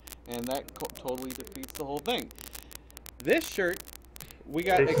Arkenstone, and that totally defeats the whole thing. This shirt, we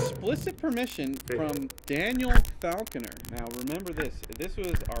got explicit permission from Daniel Falconer. Now remember this. This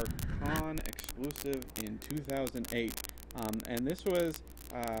was our con exclusive in 2008, and this was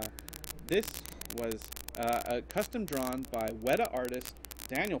a custom drawn by Weta artist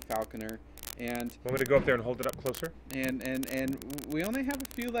Daniel Falconer. And want me to go up there and hold it up closer? And we only have a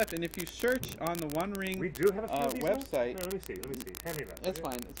few left. And if you search on the OneRing website, no, let me see. Hand me that. It's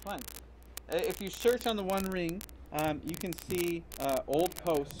fine. If you search on the OneRing, you can see old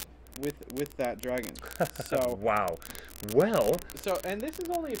posts with that dragon. So wow. Well. So and this is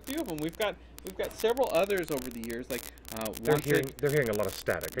only a few of them. We've got several others over the years. Like they're hearing a lot of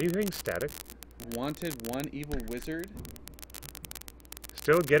static. Are you hearing static? Wanted One Evil Wizard.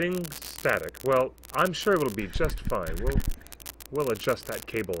 Still getting static. Well, I'm sure it'll be just fine. We'll adjust that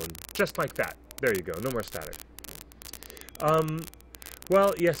cable and just like that. There you go. No more static.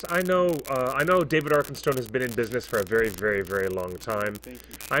 Well, yes, I know David Arkenstone has been in business for a very, very, very long time. Thank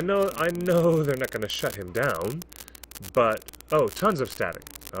you. I know they're not going to shut him down, but tons of static.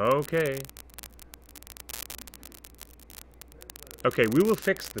 Okay. Okay, we will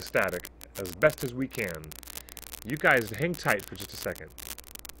fix the static as best as we can. You guys hang tight for just a second.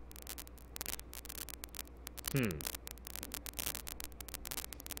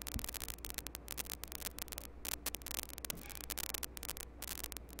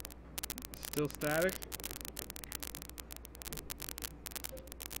 Still static?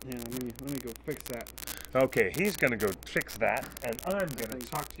 Yeah, let me go fix that. Okay, he's gonna go fix that, and I'm gonna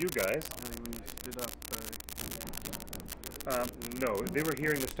talk to you guys. When you stood up, no, they were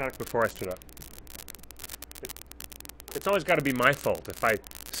hearing the static before I stood up. It's always got to be my fault if I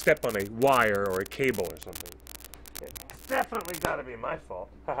step on a wire or a cable or something. It's definitely got to be my fault.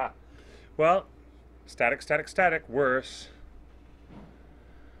 Haha. Well, static, worse.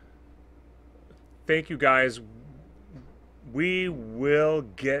 Thank you guys. We will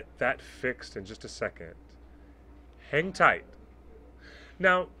get that fixed in just a second. Hang tight.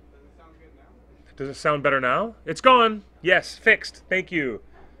 Now, does it sound better now? It's gone. Yes, fixed. Thank you.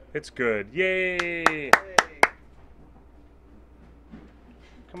 It's good. Yay!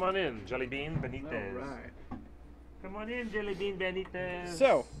 Come on in, Jelly Bean Benitez. all right. Come on in, Jelly Bean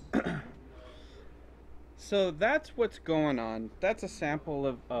Benitez. So that's what's going on. That's a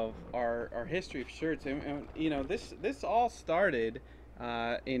sample of our history of shirts, and you know this all started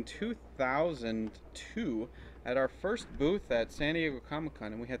in 2002 at our first booth at San Diego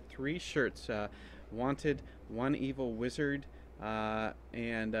Comic-Con, and we had 3 shirts: Wanted, One Evil Wizard,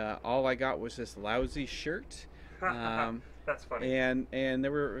 and all I got was this lousy shirt. That's funny. And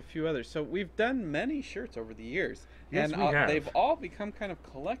there were a few others. So we've done many shirts over the years. Yes, and we have. They've all become kind of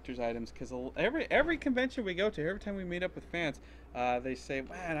collector's items because every convention we go to, every time we meet up with fans, they say,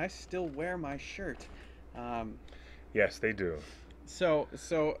 "Man, I still wear my shirt." Yes, they do. So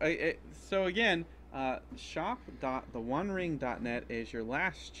again, shop.theonering.net is your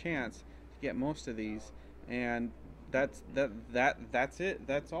last chance to get most of these, and that's it.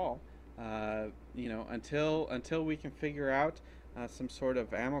 That's all. You know, until we can figure out some sort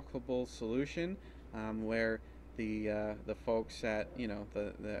of amicable solution where the folks at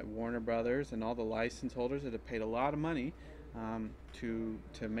the Warner Brothers and all the license holders that have paid a lot of money to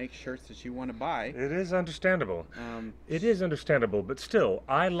make shirts that you want to buy. It is understandable. It is understandable, but still,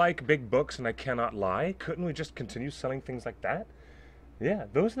 I like big books and I cannot lie. Couldn't we just continue selling things like that? Yeah,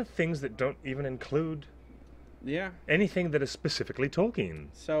 those are the things that don't even include anything that is specifically Tolkien.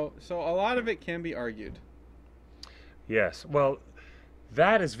 So a lot of it can be argued. Yes, well,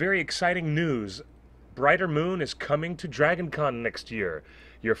 that is very exciting news, brighter moon is coming to DragonCon next year.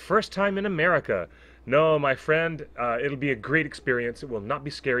 Your first time in America. No, my friend, it'll be a great experience. It will not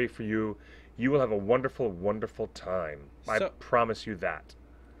be scary for you. You will have a wonderful, wonderful time. I promise you that.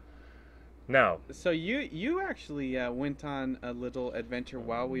 Now, so you actually went on a little adventure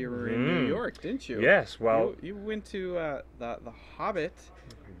while we were in New York, didn't you? Yes. Well, you went to the Hobbit.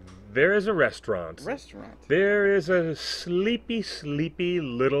 There is a restaurant. There is a sleepy, sleepy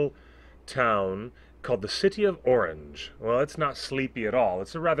little town called the City of Orange. Well, it's not sleepy at all.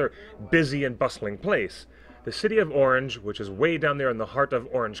 It's a rather busy and bustling place. The City of Orange, which is way down there in the heart of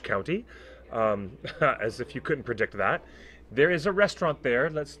Orange County, as if you couldn't predict that. There is a restaurant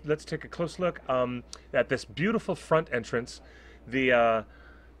there. Let's take a close look at this beautiful front entrance. The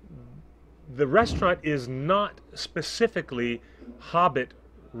restaurant is not specifically Hobbit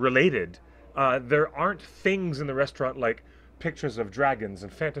related. There aren't things in the restaurant like pictures of dragons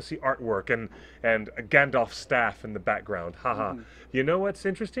and fantasy artwork and Gandalf's staff in the background. Haha. You know what's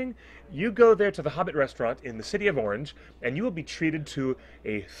interesting? You go there to the Hobbit restaurant in the City of Orange, and you will be treated to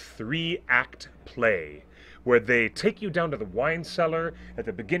a 3-act play where they take you down to the wine cellar at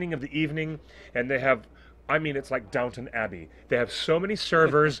the beginning of the evening, and they have, I mean, it's like Downton Abbey. They have so many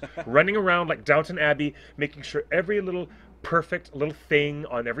servers running around like Downton Abbey, making sure every little perfect little thing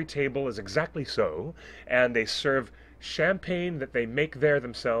on every table is exactly so, and they serve champagne that they make there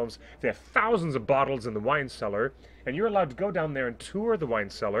themselves. They have thousands of bottles in the wine cellar, and you're allowed to go down there and tour the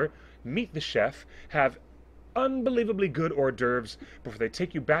wine cellar, meet the chef, have unbelievably good hors d'oeuvres before they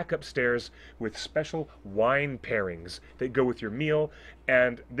take you back upstairs with special wine pairings that go with your meal.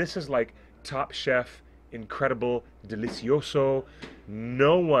 And this is like Top Chef, incredible, delicioso.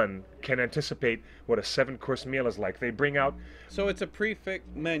 No one can anticipate what a 7-course meal is like. They bring out... So it's a prix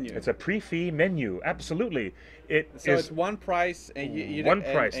menu. It's a prix menu, absolutely. It's one price, and you one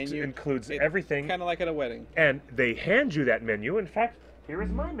price includes everything. Kind of like at a wedding. And they hand you that menu. In fact, here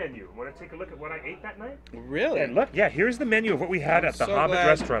is my menu. Want to take a look at what I ate that night? Really? And look, yeah, here's the menu of what we had at the Hobbit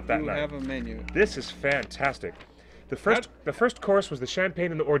restaurant that night. You have a menu. This is fantastic. The first course was the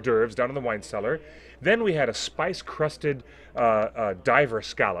champagne and the hors d'oeuvres down in the wine cellar. Then we had a spice-crusted diver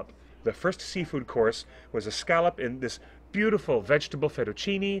scallop. The first seafood course was a scallop in this beautiful vegetable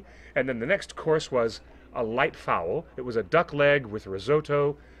fettuccine, and then the next course was a light fowl. It was a duck leg with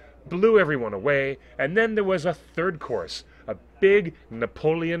risotto. Blew everyone away. And then there was a third course, a big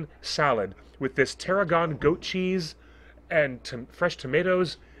Napoleon salad with this tarragon goat cheese and fresh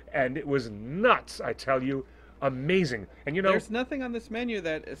tomatoes, and it was nuts, I tell you. Amazing. And you know, there's nothing on this menu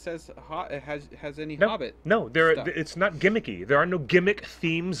that it says it has any Hobbit. No, it's not gimmicky. There are no gimmick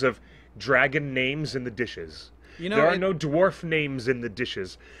themes of dragon names in the dishes. You know, there are no dwarf names in the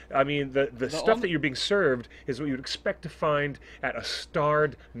dishes. I mean, the stuff that you're being served is what you'd expect to find at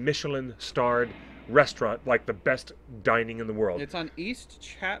a Michelin-starred restaurant, like the best dining in the world. It's on East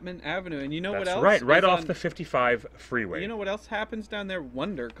Chapman Avenue, and you know what else? That's right off the 55 freeway. You know what else happens down there?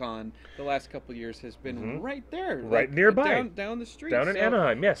 WonderCon, the last couple of years, has been right there. Right nearby. Down the street. Down in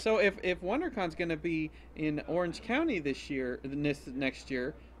Anaheim, yes. So if WonderCon's going to be in Orange County next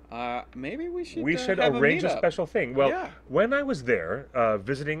year, maybe we should arrange a special thing. Well, when I was there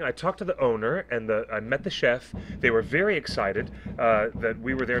visiting, I talked to the owner and I met the chef. They were very excited that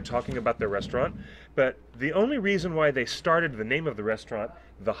we were there talking about their restaurant. But the only reason why they started the name of the restaurant,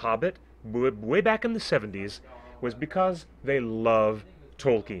 The Hobbit, way back in the 70s, was because they love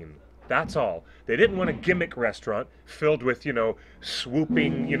Tolkien. That's all. They didn't want a gimmick restaurant filled with,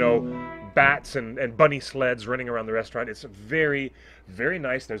 swooping, bats and bunny sleds running around the restaurant. It's very, very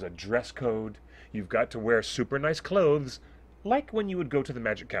nice. There's a dress code. You've got to wear super nice clothes, like when you would go to the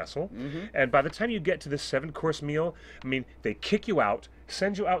Magic Castle. And by the time you get to this 7-course meal, I mean, they kick you out,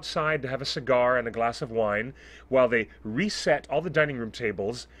 send you outside to have a cigar and a glass of wine while they reset all the dining room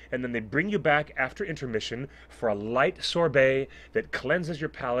tables, and then they bring you back after intermission for a light sorbet that cleanses your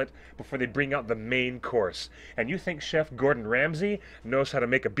palate before they bring out the main course. And you think Chef Gordon Ramsay knows how to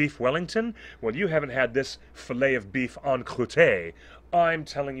make a beef Wellington? Well, you haven't had this filet of beef en croûte. I'm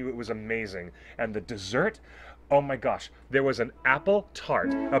telling you, it was amazing. And the dessert, oh my gosh, there was an apple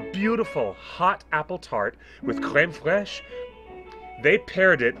tart, a beautiful hot apple tart with crème fraîche. They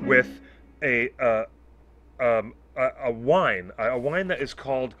paired it with a wine that is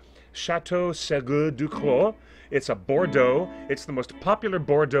called Chateau Ségur du Clos. It's a Bordeaux. It's the most popular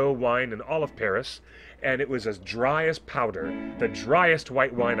Bordeaux wine in all of Paris, and it was as dry as powder, the driest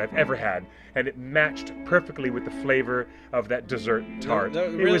white wine I've ever had, and it matched perfectly with the flavor of that dessert tart.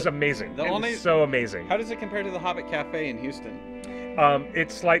 It was amazing. It was so amazing. How does it compare to the Hobbit Cafe in Houston?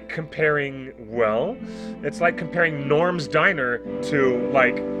 It's like comparing Norm's Diner to,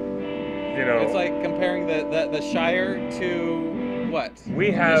 like, You know, it's like comparing the Shire to what?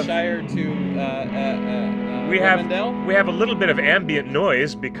 We have the Shire to Rivendell? we have a little bit of ambient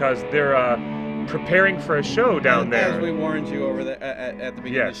noise because they're preparing for a show down there. As we warned you over there at the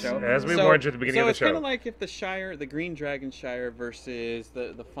beginning of the show. As we warned you at the beginning of the show. So it's kind of like if the Shire, the Green Dragon Shire versus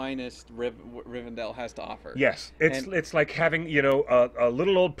the finest Rivendell has to offer. Yes, it's like having, you know, a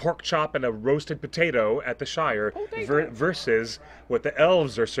little old pork chop and a roasted potato at the Shire versus what the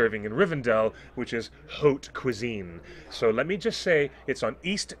elves are serving in Rivendell, which is haute cuisine. So let me just say, it's on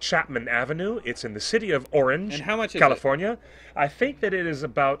East Chapman Avenue. It's in the city of Orange, and how much is California. I think that it is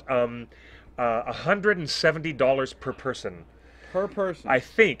about $170 per person. Per person. I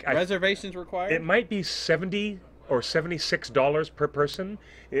think. Reservations required? It might be $70 or $76 per person,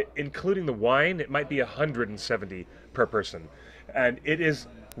 including the wine. It might be $170 per person, and it is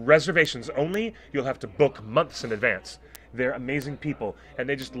reservations only. You'll have to book months in advance. They're amazing people, and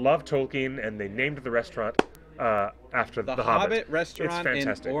they just love Tolkien, and they named the restaurant after the Hobbit restaurant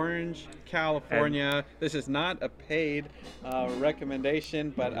in Orange, California. And this is not a paid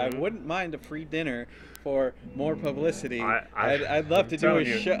recommendation, but I wouldn't mind a free dinner for more publicity. I'd love to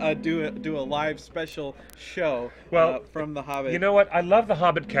do a live special show from the Hobbit. You know what? I love the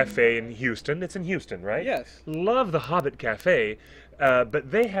Hobbit Cafe in Houston. It's in Houston, right? Yes. Love the Hobbit Cafe,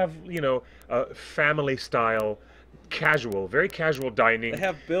 but they have, you know, family style, very casual dining. They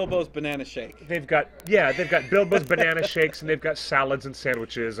have Bilbo's banana shake. They've got Bilbo's banana shakes, and they've got salads and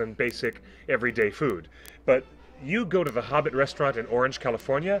sandwiches and basic everyday food. But you go to the Hobbit restaurant in Orange,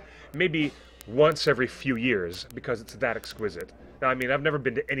 California, maybe once every few years, because it's that exquisite. Now, I mean, I've never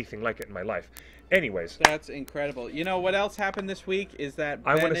been to anything like it in my life. Anyways. That's incredible. You know what else happened this week is that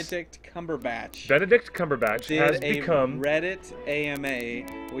Benedict Cumberbatch has become Reddit AMA,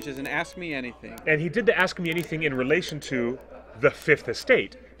 which is an Ask Me Anything. And he did the Ask Me Anything in relation to the Fifth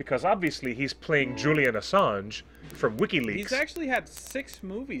Estate, because obviously he's playing Julian Assange from WikiLeaks. He's actually had 6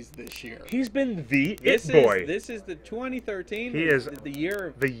 movies this year. He's been the it boy. This is the 2013. He is the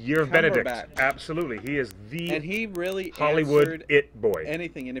year of Benedict. Absolutely, he is the and he really Hollywood it boy.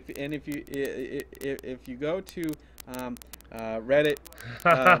 Anything, and if you go to Reddit,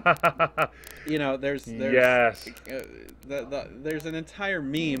 you know there's there's an entire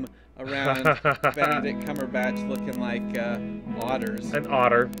meme around Benedict Cumberbatch looking like otters. An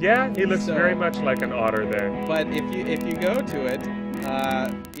otter. Yeah, he looks very much like an otter there. But if you go to it,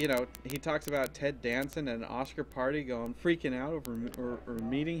 you know, he talks about Ted Danson at an Oscar party freaking out over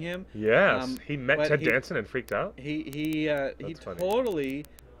meeting him. Yes, he met Ted Danson and freaked out? He totally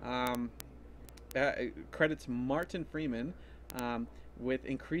credits Martin Freeman with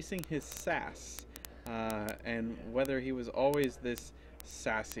increasing his sass and whether he was always this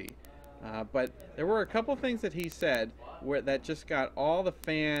sassy. But there were a couple things that he said that just got all the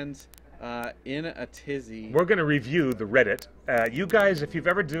fans in a tizzy. We're going to review the Reddit. You guys, if you've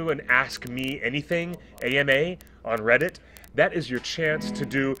ever do an Ask Me Anything AMA on Reddit, that is your chance to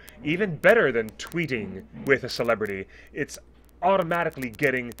do even better than tweeting with a celebrity. It's automatically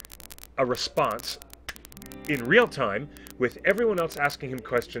getting a response in real time with everyone else asking him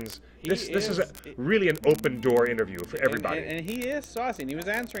questions. This is really an open door interview for everybody. And he is saucy, and he was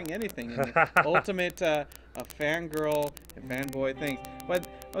answering anything. Ultimate a fangirl and fanboy thing. But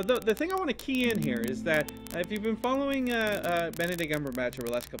the thing I want to key in here is that if you've been following Benedict Cumberbatch over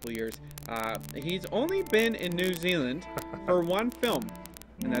the last couple of years, he's only been in New Zealand for one film,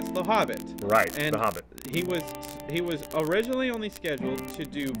 and that's The Hobbit. Right, and The Hobbit. He was originally only scheduled to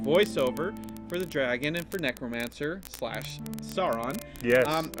do voiceover for the dragon and for Necromancer / Sauron. Yes.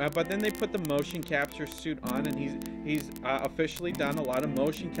 But then they put the motion capture suit on, and he's officially done a lot of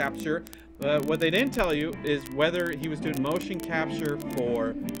motion capture. What they didn't tell you is whether he was doing motion capture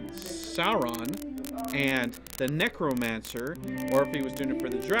for Sauron and the Necromancer, or if he was doing it for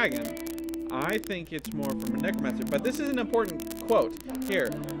the dragon. I think it's more from a Necromancer. But this is an important quote. Here,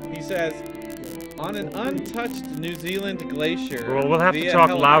 he says, on an untouched New Zealand glacier. Well, we'll have to talk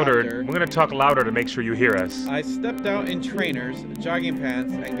louder. We're going to talk louder to make sure you hear us. I stepped out in trainers, jogging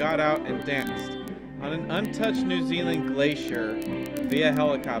pants, and got out and danced. On an untouched New Zealand glacier, via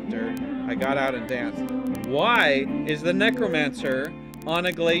helicopter, I got out and danced. Why is the Necromancer on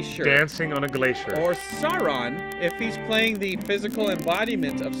a glacier? Dancing on a glacier. Or Sauron, if he's playing the physical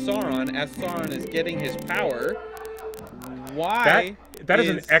embodiment of Sauron as Sauron is getting his power, why? That is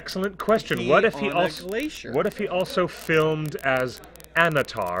an excellent question. What if he also filmed as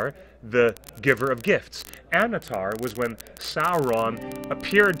Anatar, the giver of gifts? Anatar was when Sauron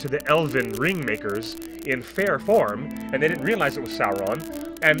appeared to the elven ring makers in fair form, and they didn't realize it was Sauron,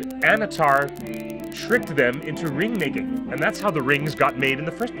 and Anatar tricked them into ring making, and that's how the rings got made in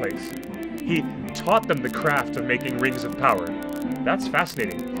the first place. He taught them the craft of making rings of power. That's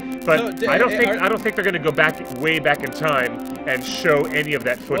fascinating. But I don't think they're going to go way back in time and show any of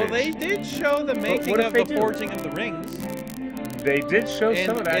that footage. Well, they did show the making of the forging of the rings. They did show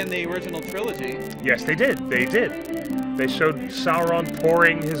some of that in the original trilogy. Yes, they did. They did. They showed Sauron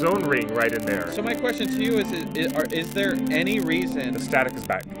pouring his own ring right in there. So my question to you is there any reason... The static is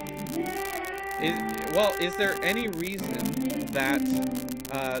back. Is there any reason that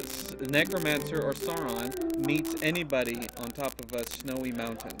Necromancer or Sauron meets anybody on top of a snowy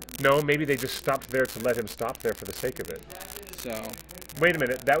mountain? No, maybe they just stopped there to let him stop there for the sake of it. So... Wait a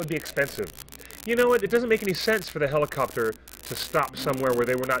minute, that would be expensive. You know what, it doesn't make any sense for the helicopter to stop somewhere where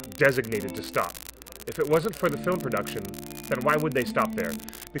they were not designated to stop. If it wasn't for the film production, then why would they stop there?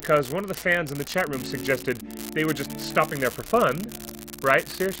 Because one of the fans in the chat room suggested they were just stopping there for fun, right,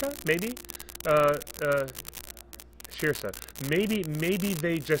 Saoirse? Maybe? Saoirse. Maybe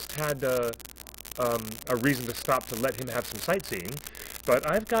they just had a reason to stop to let him have some sightseeing. But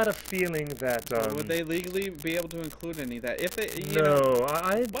I've got a feeling that... would they legally be able to include any of that? If they,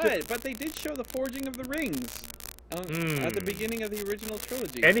 But they did show the forging of the rings at the beginning of the original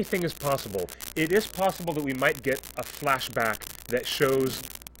trilogy. Anything is possible. It is possible that we might get a flashback that shows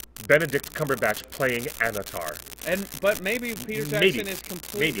Benedict Cumberbatch playing Anatar. But maybe Peter Jackson is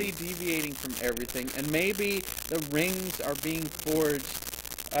completely deviating from everything, and maybe the rings are being forged.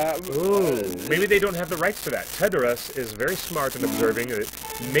 Maybe they don't have the rights to that. Tedoras is very smart in observing that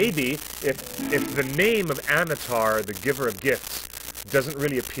maybe if the name of Anatar, the giver of gifts, doesn't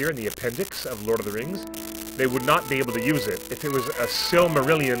really appear in the appendix of Lord of the Rings, they would not be able to use it if it was a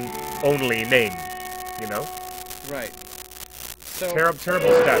Silmarillion-only name, you know? Right. So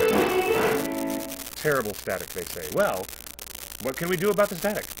terrible static. Terrible static, they say. Well, what can we do about the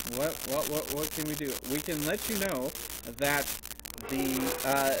static? What can we do? We can let you know that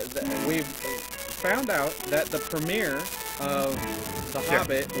we've found out that the premiere of The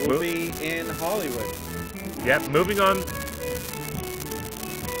Hobbit will be in Hollywood. Yep, moving on.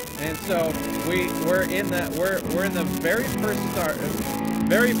 And so we're in the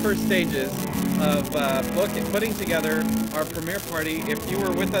very first stages of putting together our premiere party. If you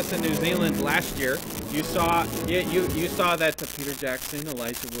were with us in New Zealand last year, you saw that Peter Jackson,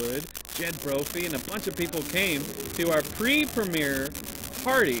 Elijah Wood, Jed Brophy, and a bunch of people came to our pre-premiere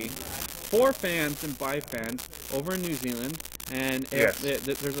party for fans and by fans over in New Zealand. And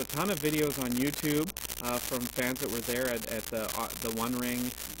there's a ton of videos on YouTube from fans that were there at the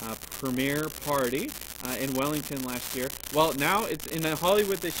TheOneRing premiere party in Wellington last year. Well, now it's in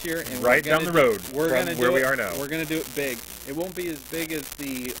Hollywood this year, and right down the road from where we are now. We're gonna do it big. It won't be as big as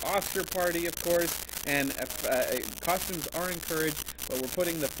the Oscar party, of course, and costumes are encouraged. But we're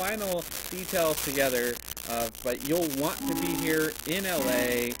putting the final details together. But you'll want to be here in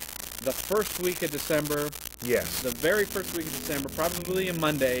LA. The first week of December. Yes. The very first week of December, probably a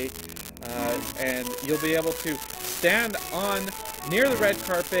Monday, and you'll be able to stand near the red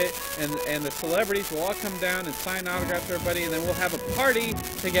carpet, and the celebrities will all come down and sign autographs to everybody, and then we'll have a party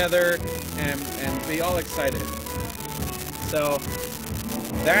together and be all excited. So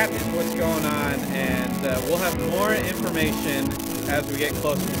that is what's going on, and we'll have more information as we get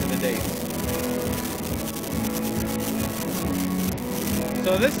closer to the date.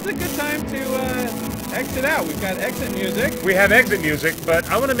 So this is a good time to exit out. We've got exit music. We have exit music, but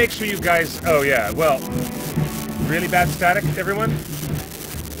I want to make sure you guys... Oh, yeah, well, really bad static, everyone?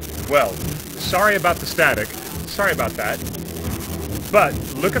 Well, sorry about the static. Sorry about that. But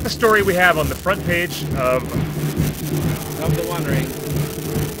look at the story we have on the front page of TheOneRing.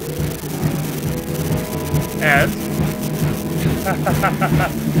 And...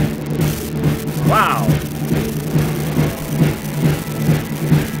 wow.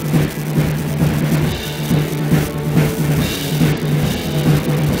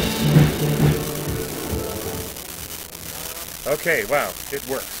 Okay, wow, it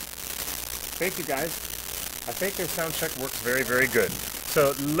works. Thank you, guys. I think their sound check works very, very good.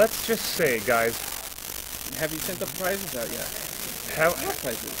 So let's just say, guys... Have you sent the prizes out yet? What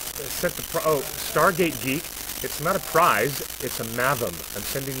prizes? Stargate Geek. It's not a prize, it's a Matham. I'm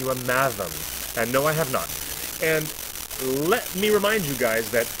sending you a Matham. And no, I have not. And let me remind you guys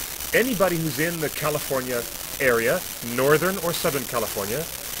that anybody who's in the California area, Northern or Southern California,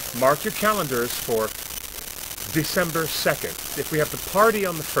 mark your calendars for December 2nd. If we have the party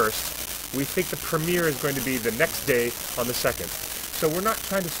on the 1st, we think the premiere is going to be the next day on the 2nd. So we're not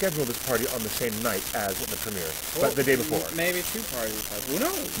trying to schedule this party on the same night as the premiere, but the day before. Maybe 2 parties. Who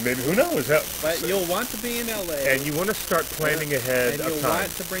knows? Maybe, who knows? But you'll want to be in LA. And you want to start planning ahead and of you'll time.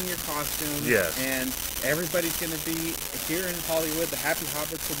 want to bring your costumes. Yes. And everybody's going to be here in Hollywood. The Happy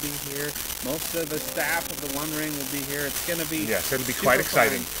Hobbits will be here. Most of the staff of the One Ring will be here. It's going to be Yes, it'll be quite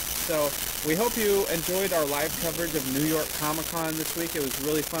exciting. Fun. So we hope you enjoyed our live coverage of New York Comic Con this week. It was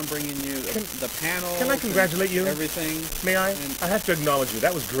really fun bringing you the panel. Can I congratulate you? Everything. May I? I have to acknowledge you.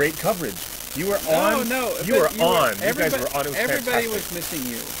 That was great coverage. You were on. No, you were on. You guys were on. It was everybody fantastic. was missing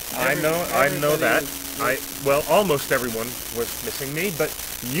you. I know that. Well, almost everyone was missing me, but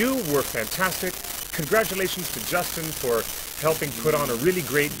you were fantastic. Congratulations to Justin for helping put on a really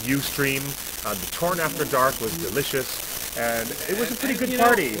great Ustream. The Torn After Dark was delicious. And it was a pretty good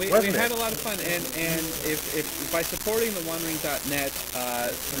party, wasn't it? We had a lot of fun, and if by supporting the OneRing.net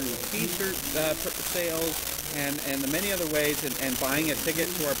through T-shirt sales and the many other ways, and buying a ticket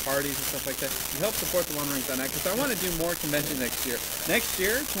to our parties and stuff like that, you help support the OneRing.net, because I want to do more conventions next year. Next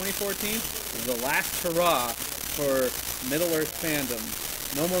year, 2014, is the last hurrah for Middle-earth fandom.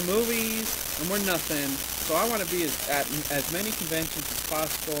 No more movies, no more nothing. So I want to be at as many conventions as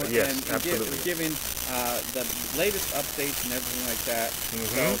possible, yes, and giving the latest updates and everything like that.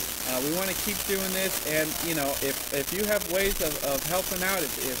 So we want to keep doing this, and if you have ways of helping out,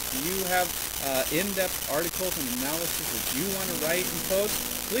 if you have in-depth articles and analysis that you want to write and post,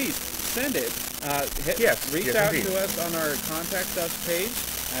 please send it. Reach out to us on our Contact Us page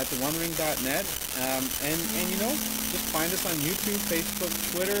at TheOneRing.net, and just find us on YouTube, Facebook,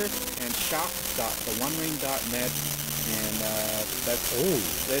 Twitter, and shop.TheOneRing.net. And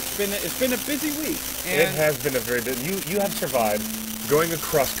it's been a busy week. And it has been a very busy. You have survived going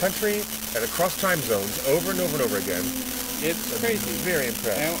across country and across time zones over and over and over again. It's crazy. Very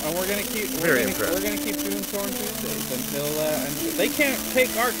impressed. And we're gonna keep doing Torn Tuesdays until they can't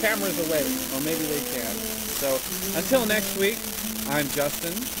take our cameras away, or maybe they can. So until next week, I'm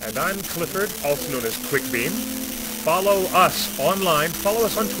Justin. And I'm Clifford, also known as QuickBeam. Follow us online. Follow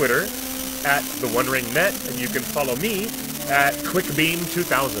us on Twitter at TheOneRingNet, and you can follow me at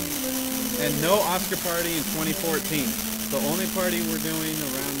QuickBeam2000. And no Oscar party in 2014. The only party we're doing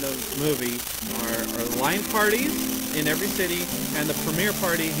around the movie are line parties in every city and the premiere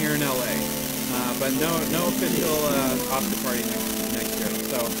party here in LA. But no official Oscar party next year.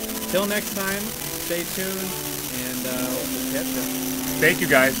 So till next time, stay tuned, and we'll catch you. Thank you,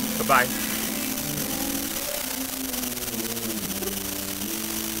 guys. Bye-bye.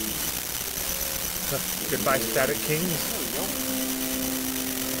 Goodbye, Static Kings. There we go.